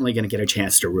almost certainly going to get a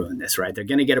chance to ruin this, right? They're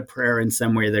going to get a prayer in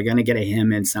somewhere. They're going to get a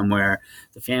hymn in somewhere.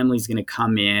 The family's going to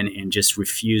come in and just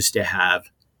refuse to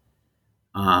have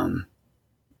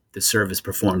the service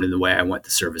performed in the way I want the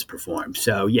service performed.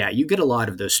 So yeah, you get a lot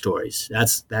of those stories.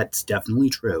 That's definitely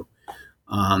true.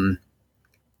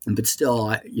 But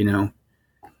still,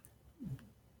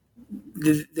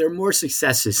 there are more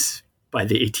successes by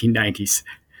the 1890s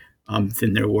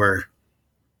than there were,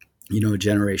 a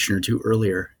generation or two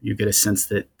earlier. You get a sense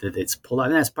that it's pulled out.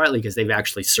 And that's partly because they've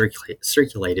actually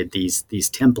circulated these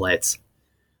templates,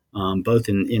 both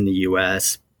in the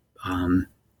U.S. And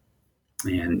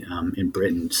in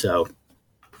Britain. So,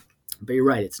 but you're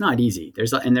right, it's not easy.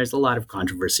 There's a lot of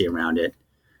controversy around it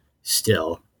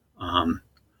still. And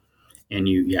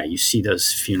you see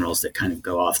those funerals that kind of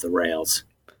go off the rails.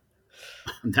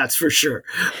 That's for sure.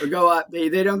 Or go up,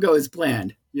 they don't go as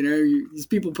planned. These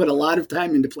people put a lot of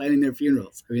time into planning their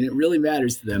funerals. it really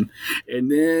matters to them.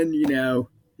 And then,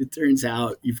 it turns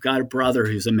out you've got a brother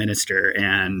who's a minister,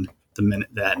 and the minute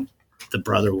that the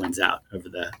brother wins out over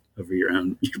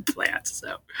your plans.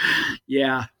 So,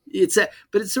 yeah,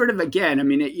 but it's sort of, again, I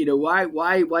mean, why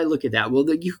look at that? Well,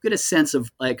 you get a sense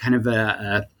of like kind of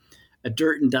a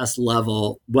dirt and dust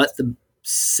level, what the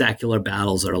secular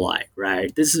battles are like,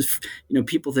 right? This is,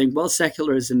 people think, well,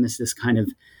 secularism is this kind of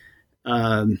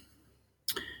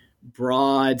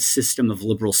broad system of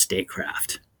liberal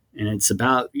statecraft. And it's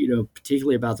about,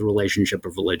 particularly about the relationship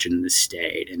of religion and the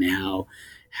state, and how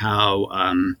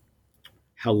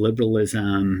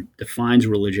liberalism defines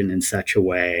religion in such a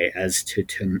way as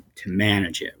to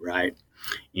manage it, right?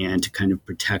 And to kind of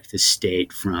protect the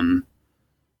state from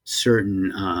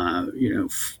certain,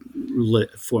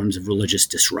 forms of religious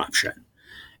disruption.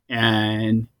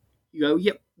 And you go,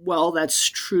 yeah, well, that's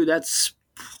true. That's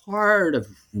part of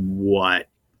what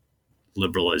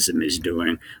liberalism is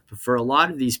doing. But for a lot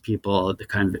of these people, the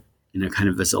kind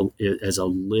of as a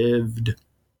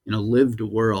lived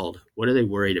world, what are they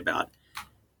worried about?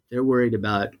 They're worried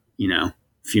about,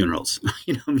 funerals.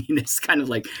 I mean, it's kind of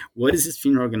like, what is this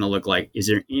funeral going to look like? Is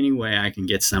there any way I can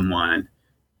get someone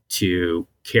to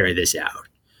carry this out?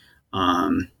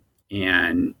 And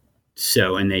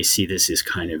they see this as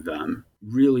kind of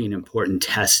really an important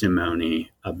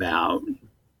testimony about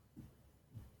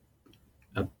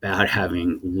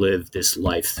having lived this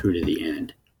life through to the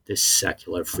end, this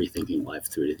secular free-thinking life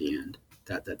through to the end.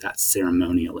 That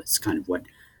ceremonial is kind of what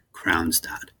crowns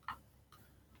that.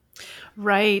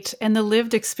 Right. And the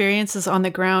lived experiences on the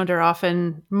ground are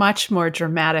often much more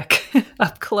dramatic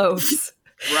up close.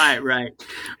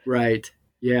 Right.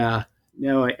 Yeah.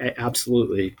 No, I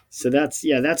absolutely. So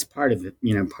that's part of it.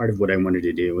 Part of what I wanted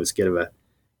to do was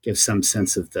give some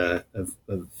sense of a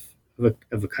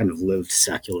kind of lived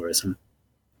secularism.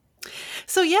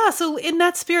 So in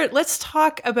that spirit, let's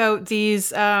talk about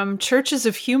these churches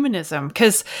of humanism,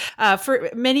 because for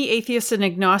many atheists and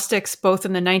agnostics, both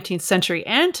in the 19th century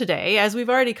and today, as we've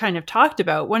already kind of talked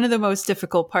about, one of the most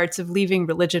difficult parts of leaving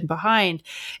religion behind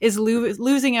is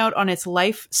losing out on its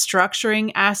life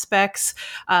structuring aspects,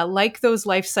 like those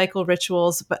life cycle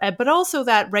rituals, but also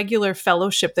that regular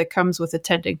fellowship that comes with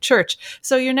attending church.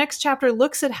 So your next chapter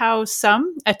looks at how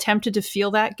some attempted to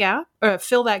fill that gap.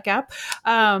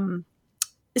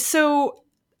 So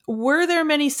were there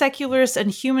many secularists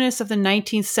and humanists of the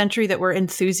 19th century that were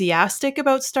enthusiastic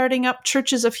about starting up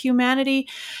churches of humanity?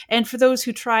 And for those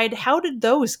who tried, how did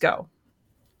those go?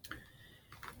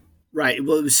 Right.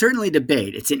 Well, it was certainly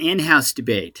debate. It's an in-house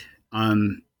debate,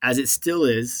 as it still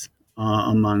is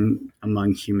among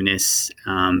humanists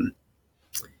and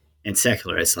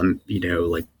secularists.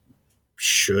 Like,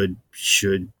 should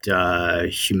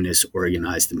humanists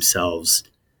organize themselves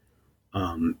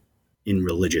in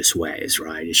religious ways,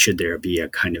 right? Should there be a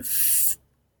kind of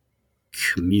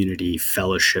community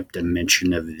fellowship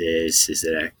dimension of this? Is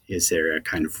there a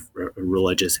kind of a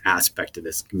religious aspect to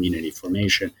this community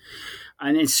formation?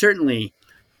 And certainly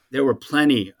there were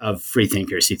plenty of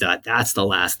freethinkers who thought that's the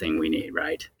last thing we need,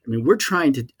 right? I mean, we're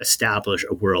trying to establish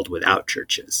a world without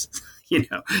churches.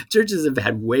 Churches have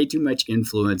had way too much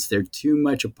influence. They're too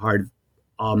much a part of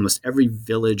almost every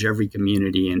village, every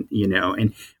community.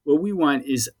 And what we want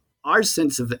is our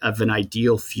sense of an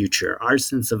ideal future, our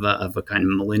sense of a kind of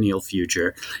millennial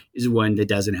future is one that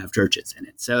doesn't have churches in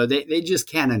it. So they just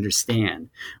can't understand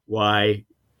why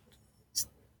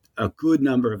a good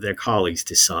number of their colleagues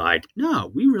decide,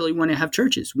 no, we really want to have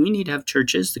churches. We need to have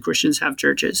churches. The Christians have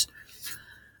churches.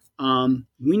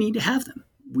 We need to have them.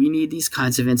 We need these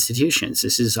kinds of institutions.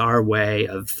 This is our way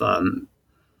of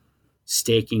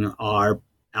staking out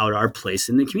our place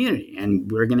in the community,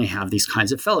 and we're going to have these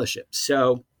kinds of fellowships.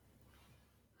 So,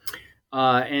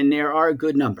 and there are a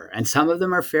good number, and some of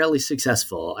them are fairly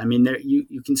successful. I mean,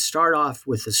 you can start off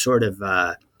with a sort of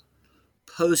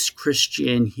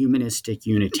post-Christian humanistic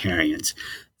Unitarians.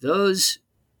 Those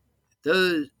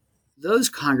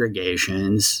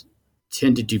congregations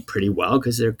tend to do pretty well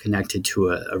because they're connected to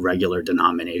a regular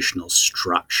denominational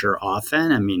structure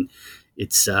often. I mean,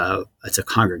 it's a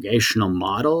congregational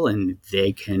model, and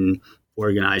they can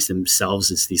organize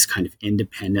themselves as these kind of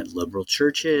independent liberal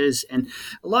churches, and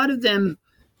a lot of them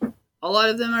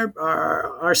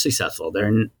are successful.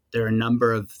 There are a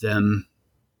number of them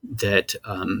that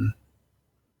and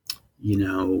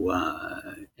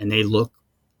they look,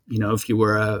 if you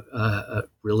were a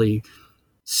really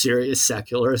serious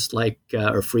secularist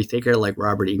or freethinker like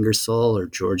Robert Ingersoll or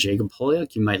George Jacob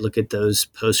Holyoke, you might look at those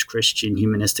post-Christian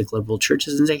humanistic liberal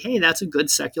churches and say, hey, that's a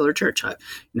good secular church.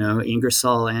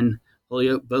 Ingersoll and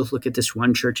Holyoke both look at this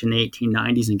one church in the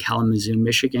 1890s in Kalamazoo,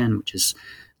 Michigan, which is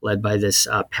led by this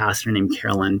pastor named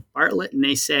Carolyn Bartlett, and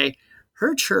they say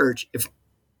her church,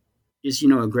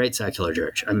 a great secular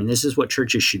church. I mean, this is what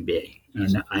churches should be.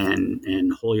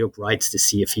 And Holyoke writes to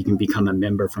see if he can become a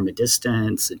member from a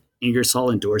distance.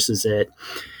 Ingersoll endorses it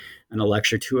on a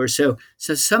lecture tour. So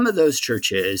some of those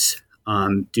churches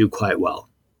do quite well,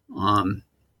 and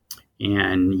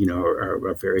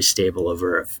are very stable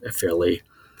over a fairly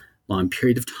long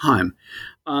period of time.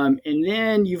 And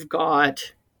then you've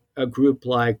got a group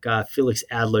like Felix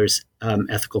Adler's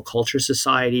Ethical Culture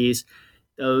Societies.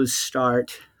 Those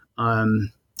start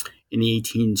in the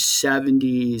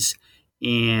 1870s,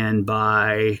 and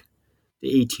by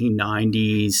the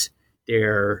 1890s,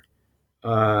 they're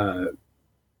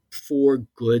 4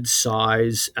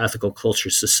 good-size ethical culture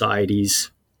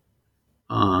societies.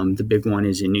 The big one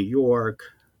is in New York,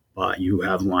 but you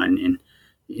have one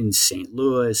in St.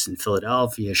 Louis, in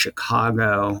Philadelphia,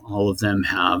 Chicago. All of them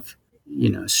have,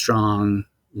 strong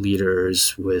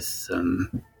leaders with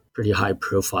pretty high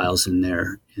profiles in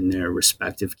their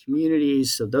respective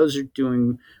communities. So those are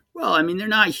doing well. I mean, they're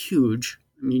not huge.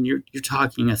 I mean, you're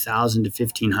talking 1,000 to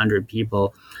 1,500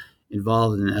 people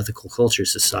involved in ethical culture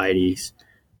societies,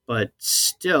 but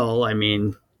still, I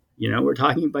mean, we're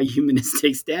talking about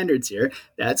humanistic standards here.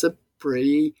 That's a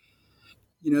pretty,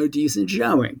 decent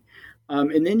showing.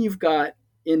 And then you've got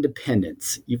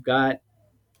independents. You've got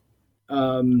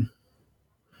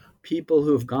people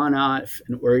who have gone out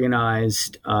and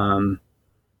organized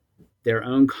their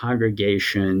own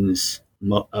congregations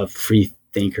of free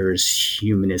thinkers,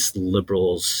 humanists,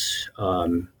 liberals,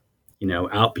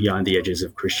 out beyond the edges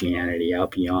of Christianity,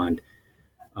 out beyond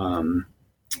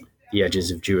the edges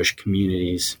of Jewish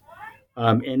communities.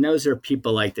 And those are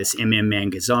people like this M.M.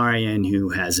 Mangasarian, who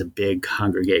has a big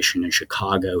congregation in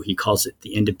Chicago. He calls it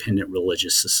the Independent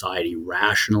Religious Society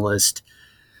Rationalist.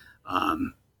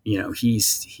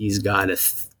 He's got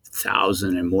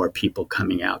 1,000 and more people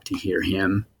coming out to hear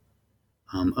him.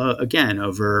 Again,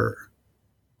 over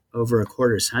a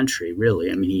quarter century, really.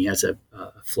 I mean, he has a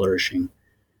flourishing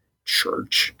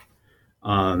church.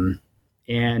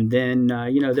 And then,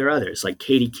 there are others, like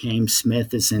Katie Kame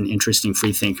Smith is an interesting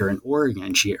free thinker in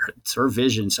Oregon. It's her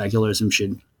vision, secularism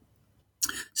should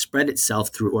spread itself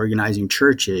through organizing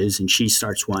churches, and she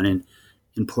starts one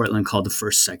in Portland called the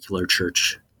First Secular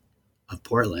Church of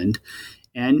Portland,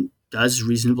 and does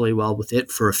reasonably well with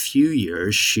it for a few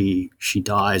years. She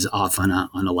dies off on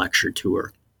a lecture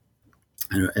tour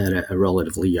at a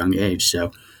relatively young age.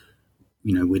 So,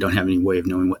 we don't have any way of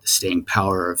knowing what the staying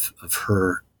power of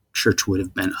her church would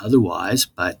have been otherwise,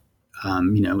 but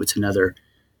it's another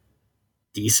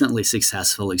decently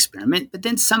successful experiment. But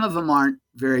then some of them aren't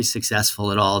very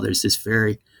successful at all. There's this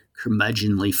very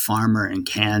curmudgeonly farmer in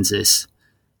Kansas,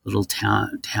 little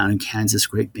town in Kansas,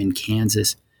 Great Bend,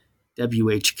 Kansas,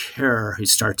 W.H. Kerr, who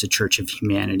starts a Church of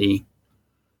Humanity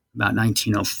about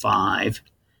 1905,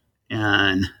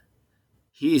 and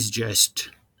he's just,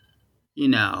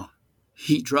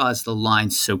 he draws the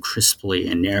line so crisply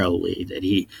and narrowly that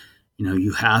you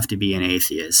have to be an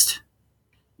atheist.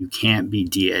 You can't be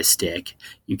deistic.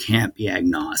 You can't be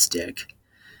agnostic.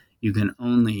 You can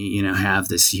only, have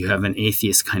this, you have an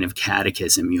atheist kind of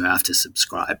catechism you have to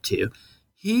subscribe to.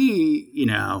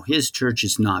 His church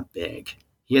is not big.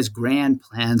 He has grand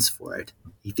plans for it.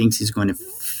 He thinks he's going to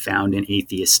found an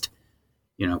atheist,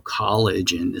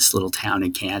 college in this little town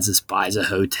in Kansas, buys a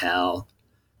hotel,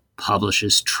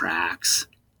 publishes tracts,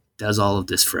 does all of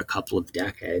this for a couple of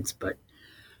decades. But,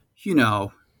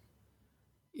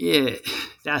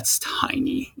 that's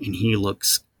tiny. And he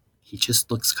just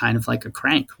looks kind of like a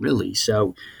crank, really.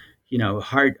 So,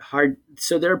 hard.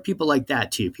 So there are people like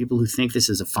that too, people who think this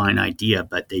is a fine idea,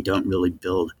 but they don't really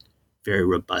build very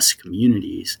robust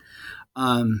communities.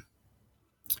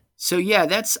 So yeah,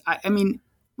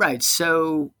 right.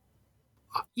 So,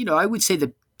 I would say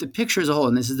the picture as a whole,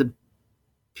 and this is the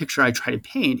picture I try to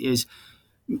paint, is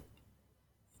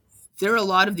there are a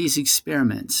lot of these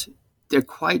experiments. They're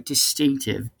quite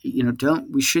distinctive.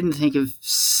 We shouldn't think of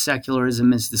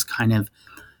secularism as this kind of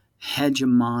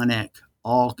hegemonic,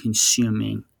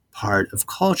 all-consuming part of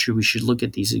culture. We should look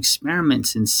at these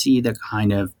experiments and see the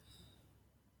kind of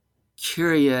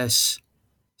curious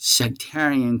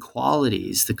sectarian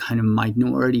qualities, the kind of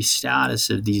minority status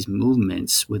of these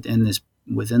movements within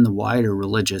the wider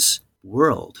religious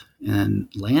world and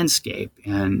landscape.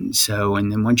 And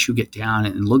then once you get down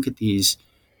and look at these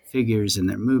figures and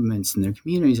their movements and their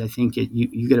communities, I think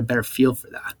you get a better feel for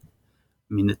that.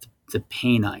 I mean, the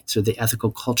Painites or the ethical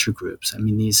culture groups, I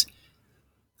mean,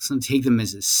 some take them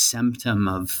as a symptom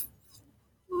of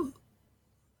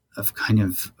kind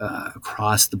of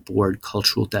across the board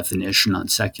cultural definition on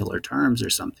secular terms or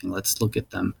something. Let's look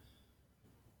at them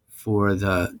for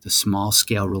the small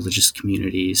scale religious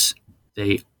communities.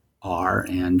 They are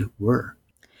and were.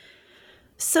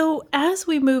 So, as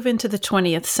we move into the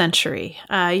 20th century,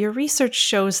 your research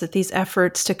shows that these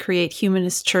efforts to create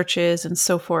humanist churches and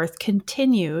so forth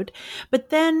continued. But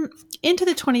then into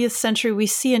the 20th century, we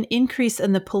see an increase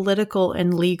in the political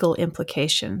and legal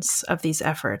implications of these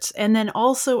efforts, and then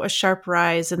also a sharp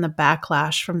rise in the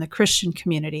backlash from the Christian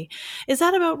community. Is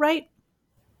that about right?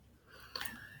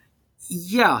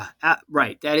 Yeah,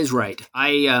 right. That is right.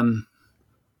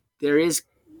 There is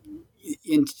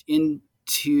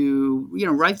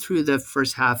right through the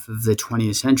first half of the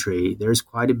 20th century, there's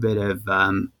quite a bit of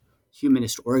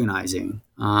humanist organizing.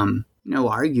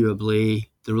 Arguably,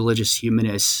 the religious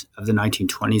humanists of the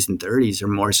 1920s and 30s are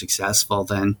more successful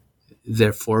than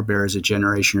their forebears a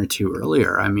generation or two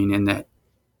earlier. I mean,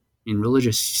 in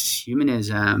religious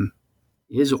humanism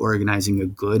is organizing a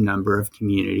good number of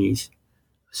communities,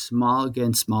 small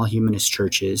humanist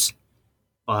churches,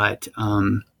 but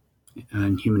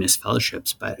and humanist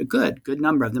fellowships, but a good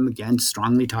number of them, again,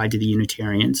 strongly tied to the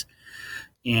Unitarians.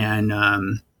 And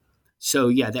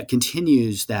that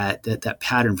continues that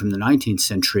pattern from the 19th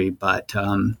century, but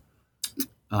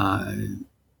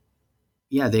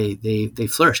they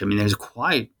flourish. I mean, there's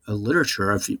quite a literature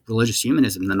of religious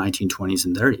humanism in the 1920s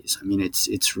and 30s. I mean,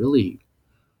 it's really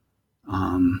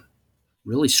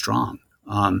really strong.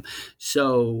 But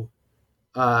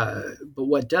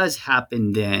what does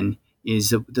happen then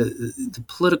is the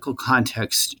political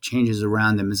context changes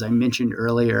around them. As I mentioned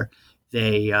earlier,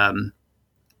 they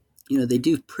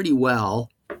do pretty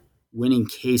well winning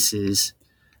cases,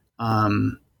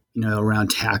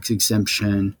 around tax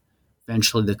exemption,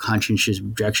 eventually the conscientious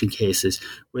objection cases,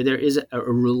 where there is a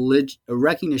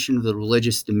recognition of the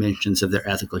religious dimensions of their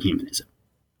ethical humanism.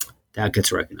 That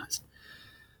gets recognized.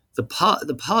 The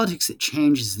politics that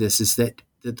changes this is that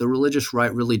the religious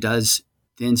right really does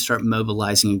then start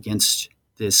mobilizing against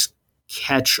this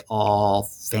catch-all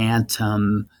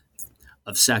phantom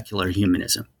of secular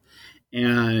humanism.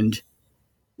 And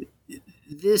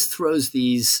this throws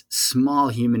these small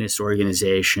humanist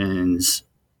organizations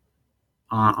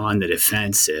on the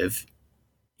defensive.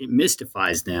 It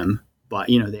mystifies them, but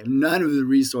they have none of the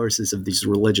resources of these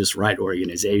religious right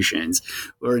organizations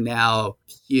who are now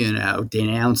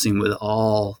denouncing with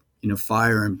all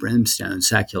fire and brimstone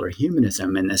secular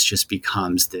humanism. And this just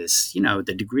becomes this,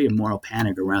 the degree of moral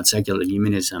panic around secular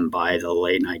humanism by the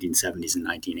late 1970s and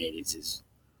 1980s is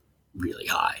really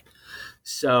high.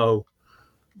 So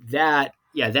that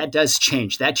does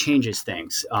change. That changes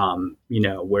things,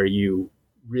 where you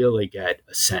really get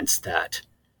a sense that,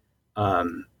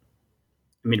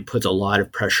 it puts a lot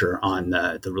of pressure on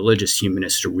the religious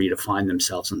humanists to redefine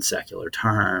themselves in secular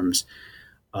terms.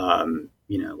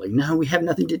 No, we have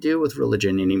nothing to do with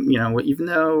religion. And, even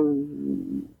though,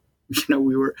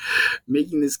 we were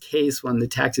making this case on the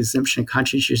tax exemption and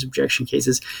conscientious objection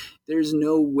cases, there's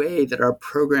no way that our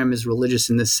program is religious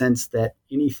in the sense that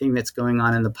anything that's going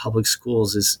on in the public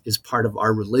schools is part of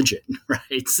our religion,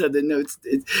 right? So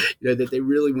that they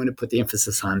really want to put the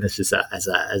emphasis on this as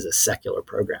a secular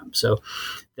program. So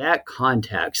that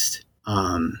context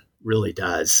really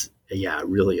does,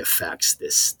 really affects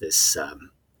this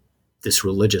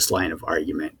religious line of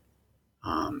argument.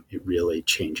 It really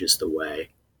changes the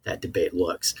way that debate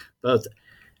looks, both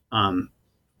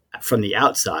from the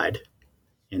outside,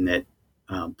 in that,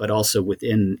 but also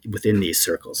within these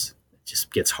circles. It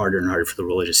just gets harder and harder for the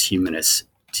religious humanists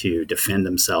to defend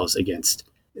themselves against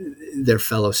their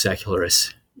fellow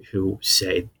secularists who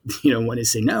say, want to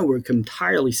say, no, we're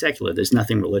entirely secular. There's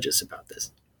nothing religious about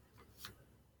this.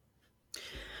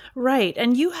 Right.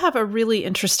 And you have a really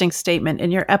interesting statement in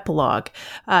your epilogue.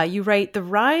 You write, the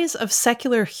rise of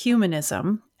secular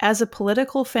humanism as a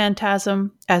political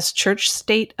phantasm, as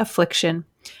church-state affliction,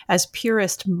 as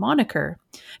purist moniker,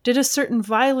 did a certain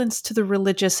violence to the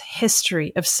religious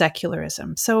history of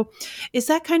secularism. So is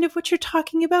that kind of what you're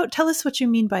talking about? Tell us what you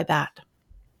mean by that.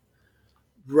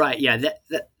 Right. Yeah,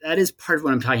 that is part of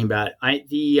what I'm talking about.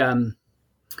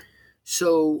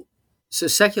 So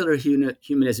secular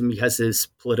humanism has this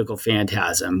political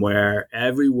phantasm where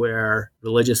everywhere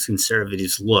religious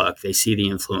conservatives look, they see the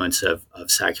influence of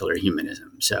secular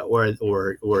humanism. So, or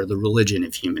the religion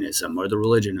of humanism, or the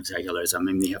religion of secularism.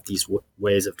 I mean, they have these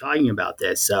ways of talking about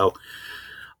this. So,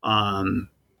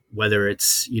 whether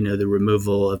it's the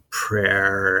removal of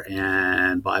prayer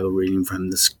and Bible reading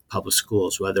from the public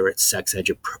schools, whether it's sex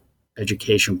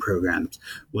education programs,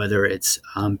 whether it's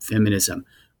feminism,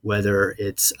 whether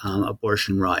it's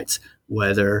abortion rights,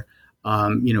 whether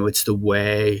it's the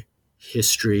way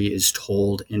history is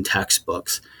told in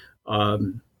textbooks.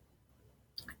 There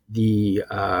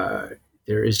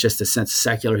is just a sense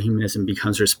secular humanism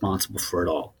becomes responsible for it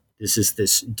all. This is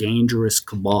this dangerous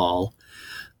cabal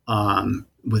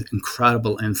with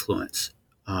incredible influence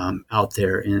out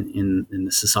there in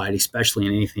the society, especially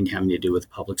in anything having to do with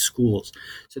public schools.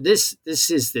 So this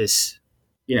is this,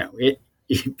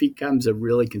 it becomes a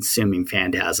really consuming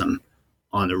phantasm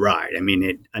on the right. I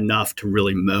mean, enough to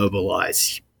really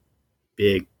mobilize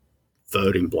big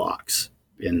voting blocks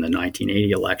in the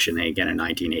 1980 election, and again in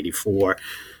 1984.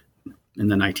 In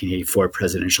the 1984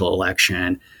 presidential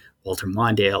election, Walter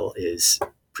Mondale is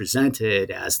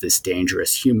presented as this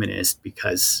dangerous humanist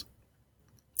because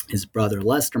his brother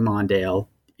Lester Mondale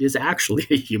is actually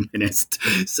a humanist.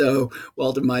 So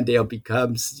Walter Mondale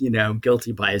becomes,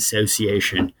 guilty by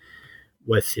association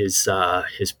with his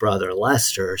brother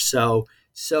Lester. So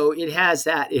it has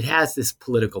this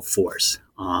political force,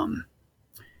 one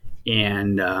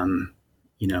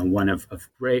of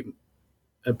great,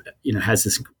 has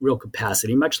this real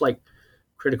capacity, much like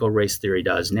critical race theory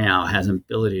does now, has an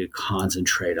ability to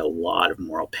concentrate a lot of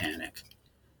moral panic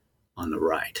on the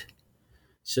right.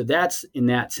 So that's, in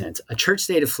that sense, a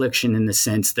church-state affliction in the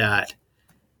sense that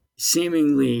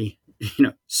seemingly,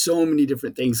 so many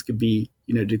different things could be,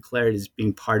 declared as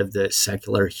being part of the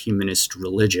secular humanist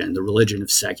religion, the religion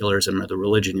of secularism or the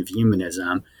religion of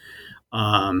humanism,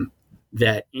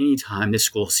 that anytime the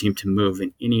schools seem to move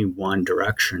in any one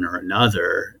direction or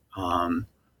another,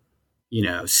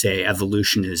 say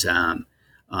evolutionism,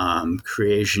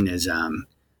 creationism,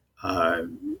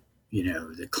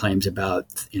 the claims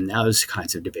about, in those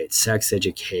kinds of debates, sex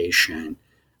education,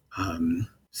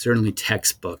 certainly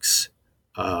textbooks,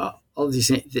 all of these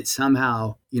things, that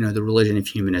somehow, the religion of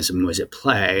humanism was at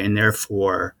play and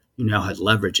therefore, had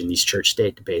leverage in these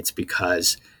church-state debates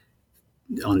because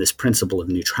on this principle of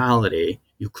neutrality,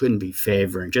 you couldn't be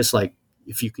favoring, just like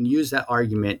if you can use that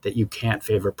argument that you can't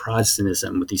favor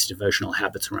Protestantism with these devotional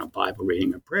habits around Bible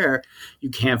reading and prayer, you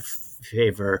can't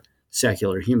favor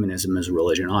secular humanism as a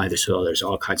religion either. So there's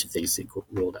all kinds of things that get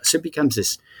ruled out. So it becomes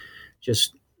this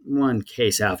just one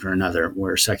case after another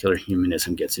where secular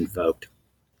humanism gets invoked.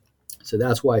 So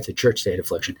that's why it's a church-state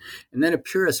affliction. And then a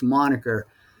purist moniker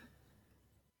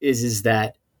is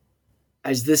that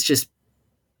as this just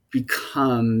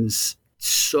becomes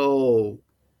so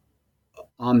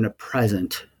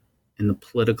omnipresent in the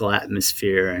political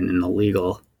atmosphere and in the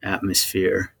legal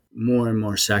atmosphere, more and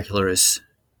more secularists,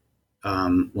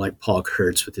 like Paul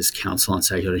Kurtz with his Council on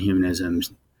Secular Humanism,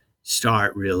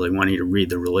 start really wanting to read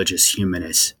the religious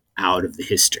humanists out of the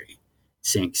history,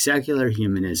 saying secular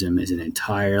humanism is an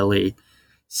entirely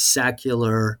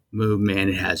secular movement.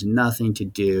 It has nothing to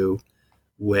do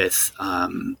with,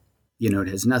 it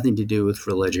has nothing to do with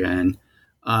religion.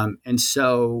 And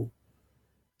so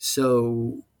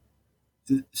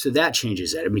that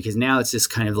changes it, because now it's this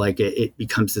kind of like, it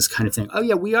becomes this kind of thing. Oh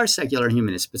yeah, we are secular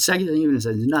humanists, but secular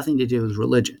humanism has nothing to do with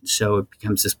religion. So it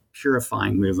becomes this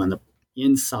purifying move on the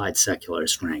inside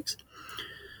secularist ranks.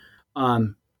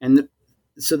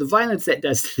 So the violence that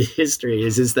does to the history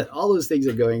is that all those things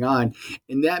are going on.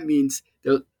 And that means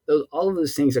all of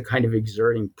those things are kind of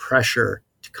exerting pressure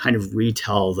to kind of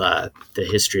retell the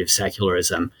history of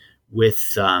secularism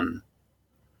with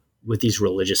these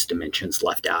religious dimensions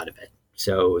left out of it.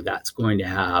 So that's going to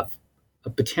have a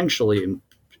potentially,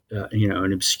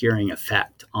 an obscuring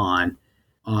effect on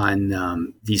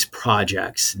these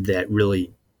projects that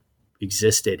really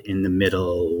existed in the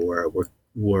middle or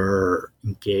were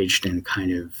engaged in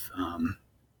kind of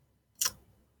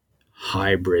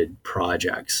hybrid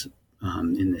projects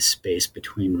in this space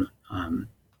between,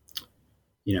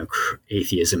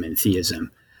 atheism and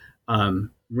theism.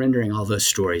 Rendering all those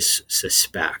stories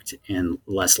suspect and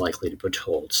less likely to be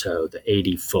told. So the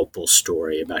A.D. Foppel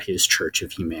story about his Church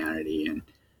of Humanity in,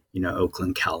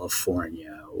 Oakland,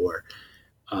 California, or,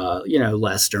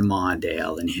 Lester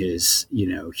Mondale and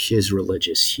his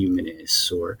religious humanists,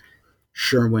 or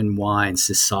Sherwin Wine's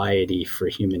Society for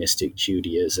Humanistic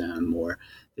Judaism, or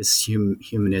this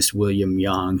humanist William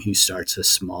Young, who starts a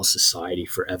small society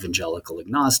for evangelical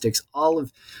agnostics. All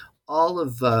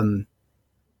of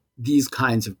these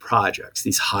kinds of projects,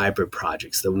 these hybrid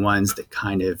projects, the ones that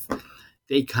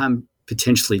they come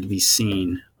potentially to be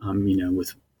seen,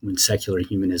 with when secular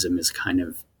humanism is kind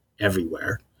of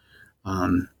everywhere,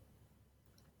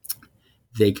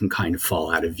 they can kind of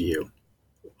fall out of view.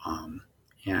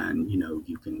 And,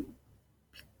 you can,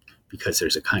 because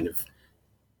there's a kind of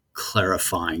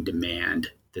clarifying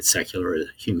demand that secular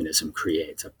humanism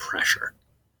creates, a pressure.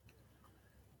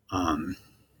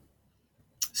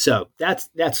 So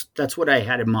that's what I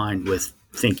had in mind with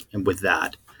thinking with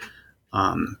that,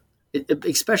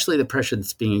 especially the pressure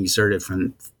that's being exerted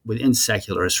from within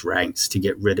secularist ranks to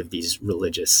get rid of these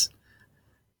religious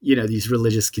these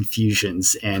religious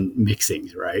confusions and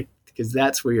mixings, right? Because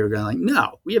that's where you're going like,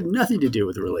 no, we have nothing to do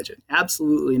with religion,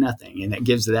 absolutely nothing. And that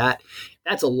gives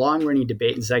that's a long-running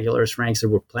debate in secularist ranks. There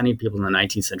were plenty of people in the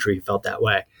 19th century who felt that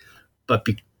way. But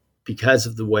because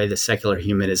of the way the secular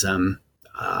humanism,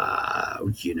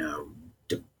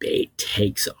 debate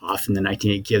takes off in the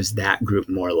 19th, it gives that group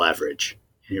more leverage.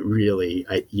 And it really,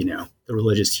 the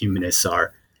religious humanists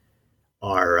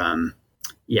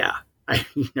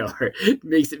it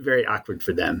makes it very awkward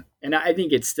for them. And I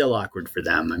think it's still awkward for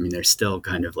them. I mean, they're still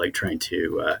kind of like trying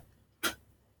to,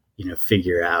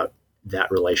 figure out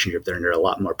that relationship. They're under a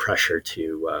lot more pressure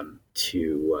to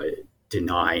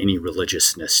deny any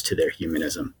religiousness to their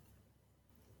humanism.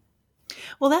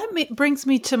 Well, that brings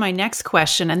me to my next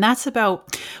question, and that's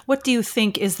about what do you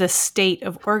think is the state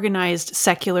of organized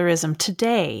secularism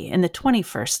today in the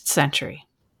 21st century?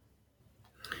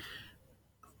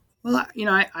 Well,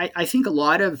 I think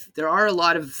there are a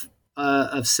lot of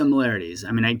similarities.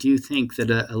 I mean, I do think that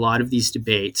a lot of these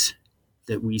debates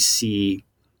that we see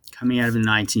coming out of the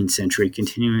 19th century,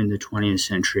 continuing in the 20th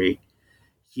century,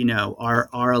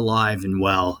 are alive and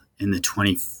well in the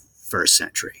 21st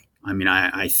century. I mean,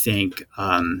 I think,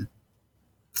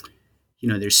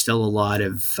 there's still a lot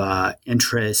of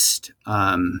interest,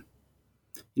 Greg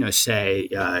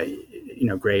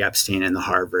Epstein and the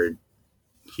Harvard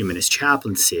Humanist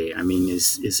Chaplaincy, I mean,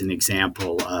 is an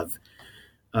example of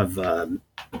that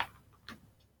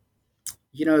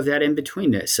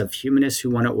in-betweenness of humanists who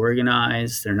want to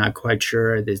organize. They're not quite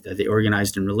sure that they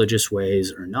organized in religious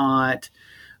ways or not.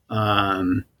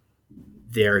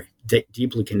 They're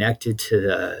deeply connected to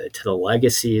the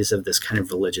legacies of this kind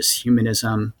of religious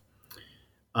humanism.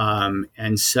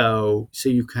 And so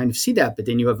you kind of see that, but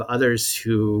then you have others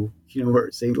who,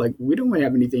 are saying like, we don't want to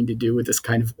have anything to do with these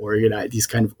kind of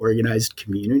organized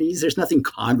communities. There's nothing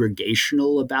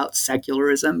congregational about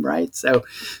secularism, right? So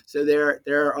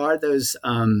there are those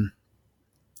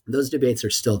debates are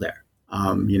still there.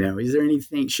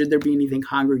 Should there be anything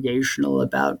congregational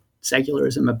about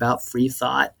secularism, about free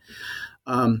thought?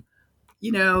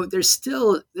 There's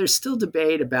still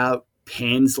debate about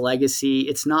Paine's legacy.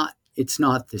 It's not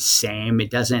the same.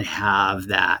 It doesn't have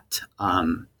that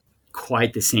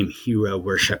quite the same hero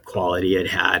worship quality it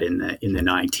had in the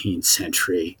 19th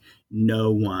century.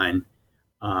 No one,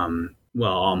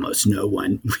 almost no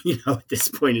one, at this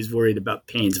point is worried about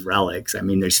Paine's relics. I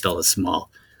mean, there's still a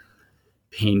small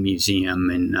Paine museum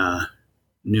in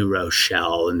New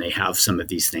Rochelle, and they have some of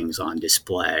these things on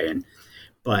display.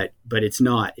 But it's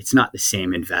not the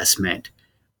same investment.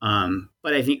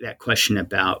 But I think that question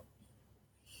about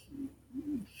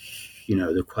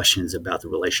the questions about the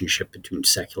relationship between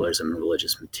secularism and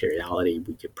religious materiality,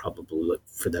 we could probably look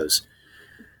for those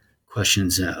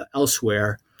questions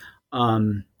elsewhere.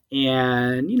 And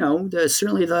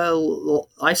certainly the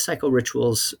life cycle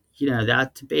rituals,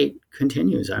 that debate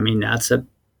continues. I mean, that's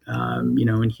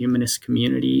in humanist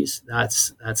communities,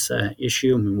 that's an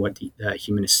issue. I mean, what the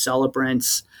humanist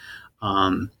celebrants,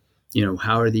 how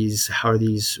are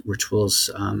these rituals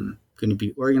going to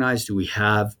be organized? Do we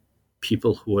have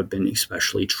people who have been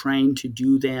especially trained to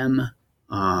do them?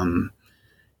 So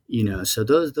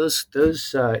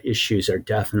those issues are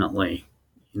definitely,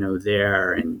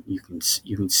 there, and you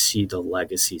can see the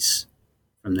legacies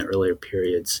from the earlier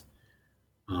periods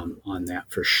on that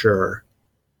for sure.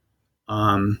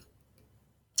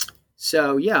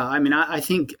 So yeah, I mean, I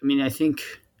think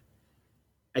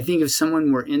if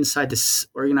someone were inside this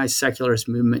organized secularist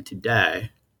movement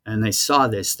today and they saw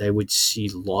this, they would see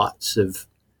lots of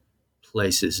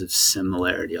places of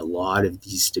similarity. A lot of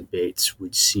these debates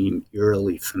would seem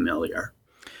eerily familiar.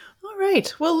 All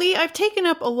right. Well, Lee, I've taken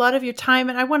up a lot of your time,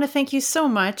 and I want to thank you so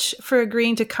much for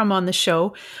agreeing to come on the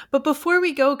show. But before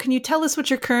we go, can you tell us what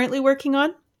you're currently working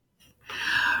on?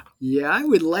 Yeah, I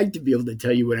would like to be able to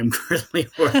tell you what I'm currently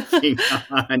working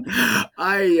on.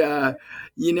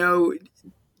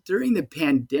 During the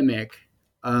pandemic,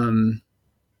 so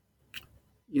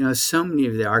many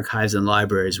of the archives and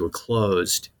libraries were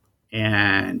closed,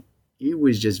 and it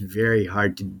was just very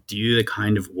hard to do the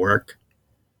kind of work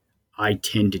I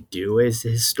tend to do as a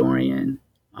historian.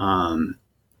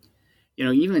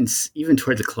 Even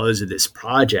toward the close of this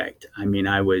project, I mean,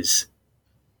 I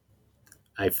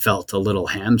felt a little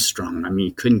hamstrung. I mean,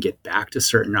 you couldn't get back to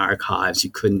certain archives. You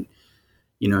couldn't,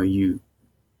 you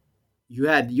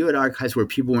had archives where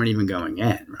people weren't even going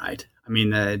in, right? I mean,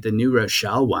 the New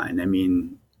Rochelle one, I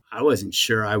mean, I wasn't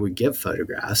sure I would get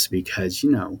photographs because,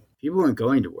 people weren't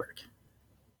going to work.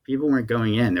 People weren't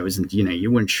going in. There wasn't,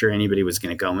 you weren't sure anybody was going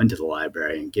to go into the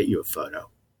library and get you a photo,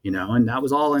 and that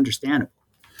was all understandable.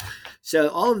 So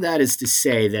all of that is to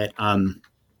say that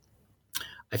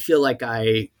I feel like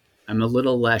I'm a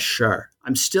little less sure.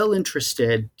 I'm still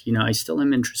interested, I still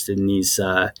am interested in these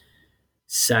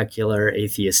secular,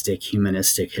 atheistic,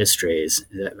 humanistic histories.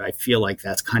 I feel like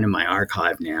that's kind of my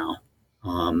archive now.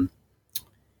 And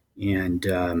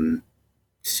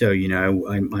so,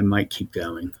 I might keep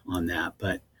going on that,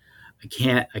 but I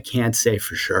can't say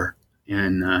for sure.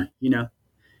 And,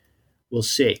 we'll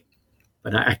see.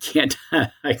 But I can't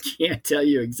I can't tell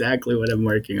you exactly what I'm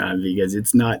working on because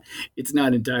it's not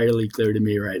entirely clear to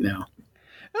me right now.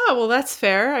 Oh, well, that's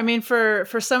fair. I mean, for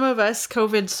some of us,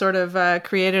 COVID sort of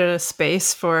created a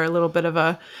space for a little bit of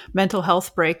a mental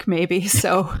health break, maybe.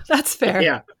 So that's fair.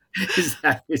 Yeah,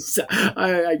 exactly. So,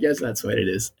 I guess that's what it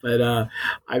is. But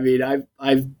I mean,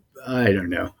 I don't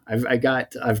know. I've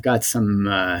got some.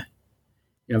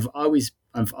 I've always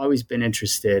been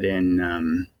interested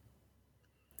in.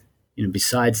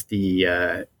 Besides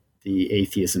the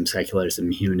atheism, secularism,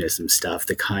 humanism stuff,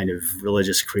 the kind of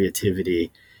religious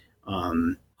creativity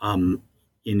in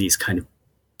these kind of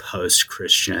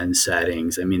post-Christian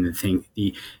settings. I mean,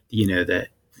 that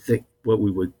what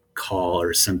we would call,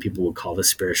 or some people would call, the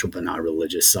spiritual but not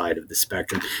religious side of the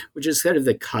spectrum, which is kind of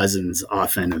the cousins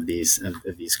often of these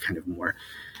kind of more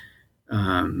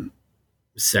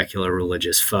secular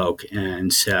religious folk.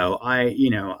 And so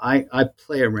I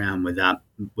play around with that,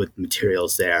 with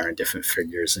materials there and different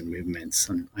figures and movements.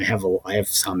 And I have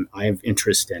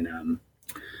interest in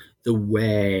the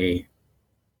way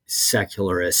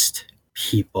secularist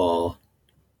people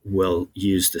will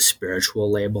use the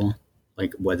spiritual label,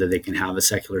 like whether they can have a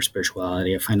secular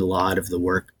spirituality. I find a lot of the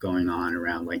work going on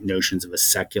around like notions of a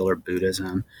secular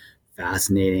Buddhism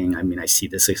fascinating. I mean, I see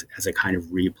this as a kind of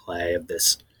replay of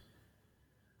this,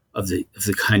 of the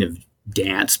kind of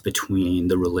dance between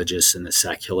the religious and the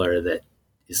secular that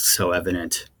is so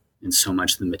evident in so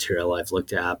much of the material I've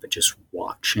looked at, but just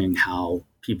watching how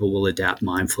people will adapt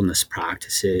mindfulness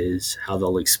practices, how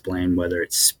they'll explain whether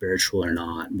it's spiritual or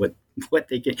not, what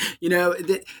they can,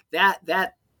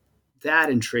 that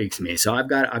intrigues me. So I've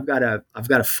got a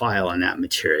file on that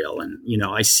material, and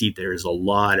I see there's a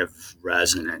lot of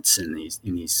resonance in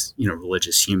these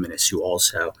religious humanists who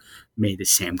also made the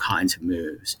same kinds of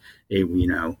moves. They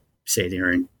say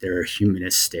they're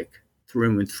humanistic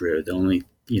through and through. The only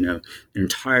their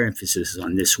entire emphasis is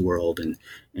on this world and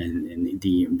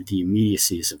the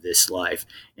immediacies of this life,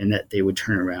 and that they would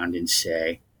turn around and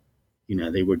say,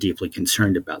 they were deeply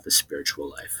concerned about the spiritual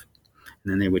life.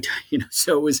 And then they would,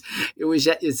 so it's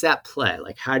that play.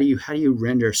 Like, how do you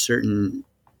render certain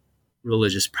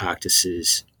religious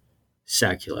practices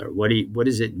secular? What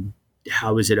is it?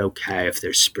 How is it okay if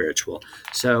they're spiritual?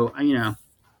 So,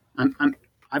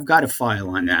 I've got a file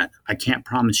on that. I can't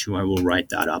promise you I will write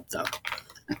that up though.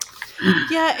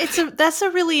 Yeah, that's a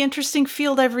really interesting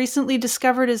field I've recently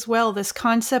discovered as well. This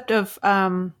concept of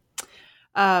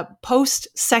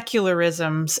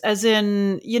post-secularisms, as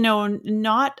in,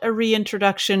 not a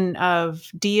reintroduction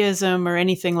of deism or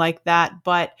anything like that,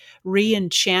 but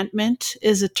re-enchantment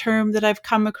is a term that I've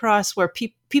come across where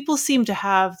people seem to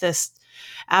have this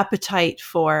appetite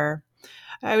for,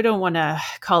 I don't want to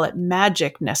call it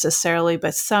magic necessarily,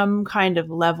 but some kind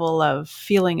of level of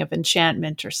feeling of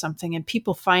enchantment or something. And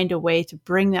people find a way to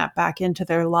bring that back into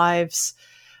their lives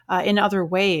in other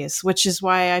ways, which is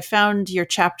why I found your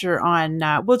chapter on,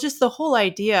 just the whole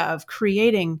idea of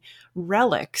creating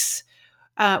relics,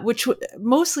 which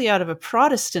mostly out of a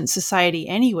Protestant society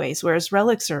anyways, whereas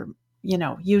relics are,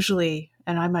 usually,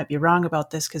 and I might be wrong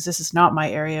about this because this is not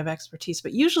my area of expertise,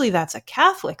 but usually that's a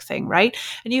Catholic thing, right?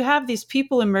 And you have these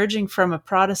people emerging from a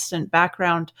Protestant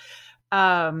background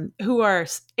who are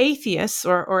atheists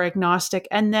or agnostic,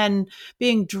 and then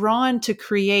being drawn to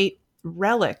create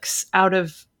relics out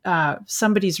of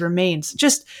somebody's remains.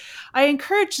 I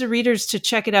encourage the readers to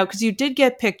check it out because you did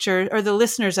get pictures, or the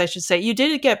listeners, I should say, you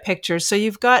did get pictures. So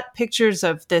you've got pictures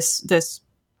of this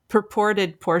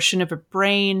purported portion of a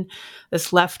brain,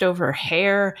 this leftover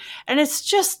hair, and it's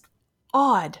just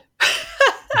odd.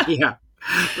 Yeah.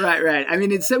 Right. I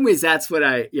mean, in some ways, that's what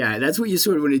you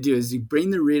sort of want to do, is you bring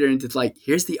the reader into like,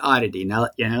 here's the oddity. Now,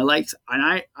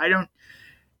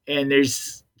 and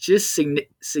there's just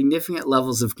significant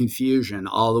levels of confusion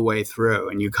all the way through.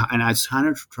 And I was kind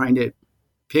of trying to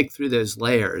pick through those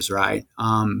layers. Right.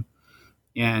 And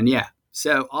yeah,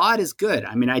 so odd is good.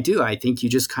 I mean, I think you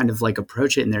just kind of like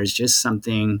approach it, and there's just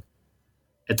something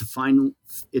at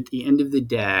the end of the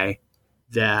day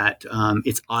that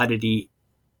its oddity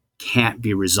can't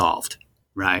be resolved,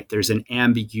 right? There's an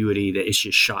ambiguity that is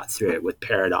just shot through it with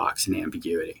paradox and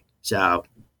ambiguity. So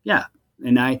yeah,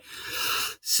 I'm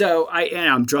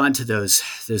drawn to those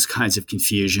kinds of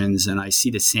confusions, and I see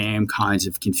the same kinds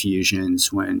of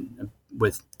confusions when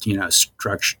with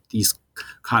structure these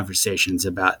conversations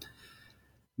about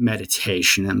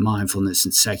meditation and mindfulness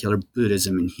and secular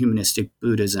Buddhism and humanistic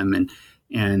Buddhism,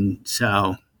 and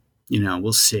so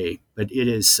we'll see. But it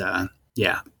is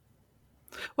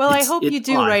Well, I hope you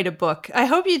do write a book. I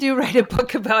hope you do write a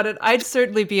book about it. I'd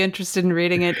certainly be interested in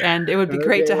reading it, and it would be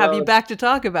great to have you back to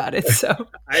talk about it. So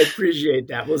I appreciate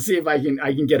that. We'll see if I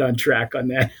can get on track on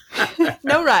that.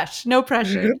 No rush, no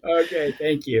pressure. Okay,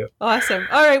 thank you. Awesome.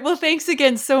 All right. Well, thanks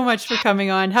again so much for coming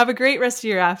on. Have a great rest of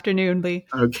your afternoon, Lee.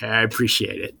 Okay, I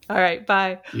appreciate it. All right.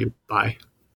 Bye. Bye.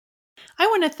 I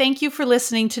want to thank you for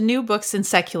listening to New Books in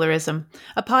Secularism,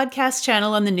 a podcast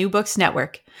channel on the New Books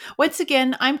Network. Once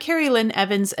again, I'm Carrie Lynn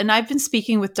Evans, and I've been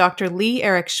speaking with Dr. Lee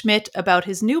Eric Schmidt about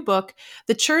his new book,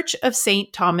 The Church of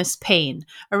St. Thomas Paine,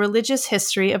 A Religious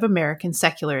History of American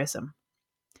Secularism.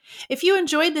 If you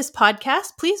enjoyed this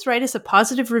podcast, please write us a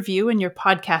positive review in your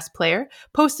podcast player,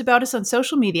 post about us on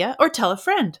social media, or tell a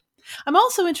friend. I'm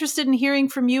also interested in hearing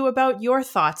from you about your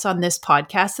thoughts on this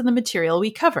podcast and the material we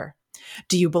cover.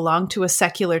 Do you belong to a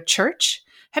secular church?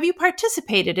 Have you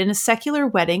participated in a secular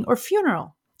wedding or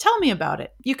funeral? Tell me about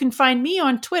it. You can find me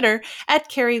on Twitter at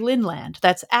Carrie Linland.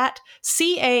 That's at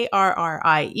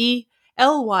CarrieLynnLand.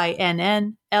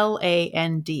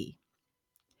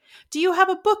 Do you have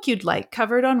a book you'd like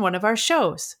covered on one of our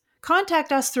shows?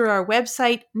 Contact us through our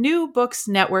website,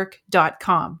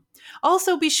 newbooksnetwork.com.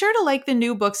 Also, be sure to like the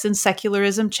New Books in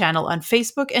Secularism channel on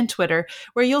Facebook and Twitter,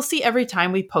 where you'll see every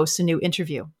time we post a new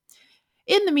interview.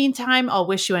 In the meantime, I'll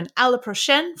wish you an à la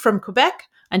prochaine from Quebec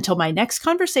until my next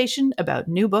conversation about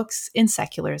new books in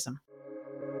secularism.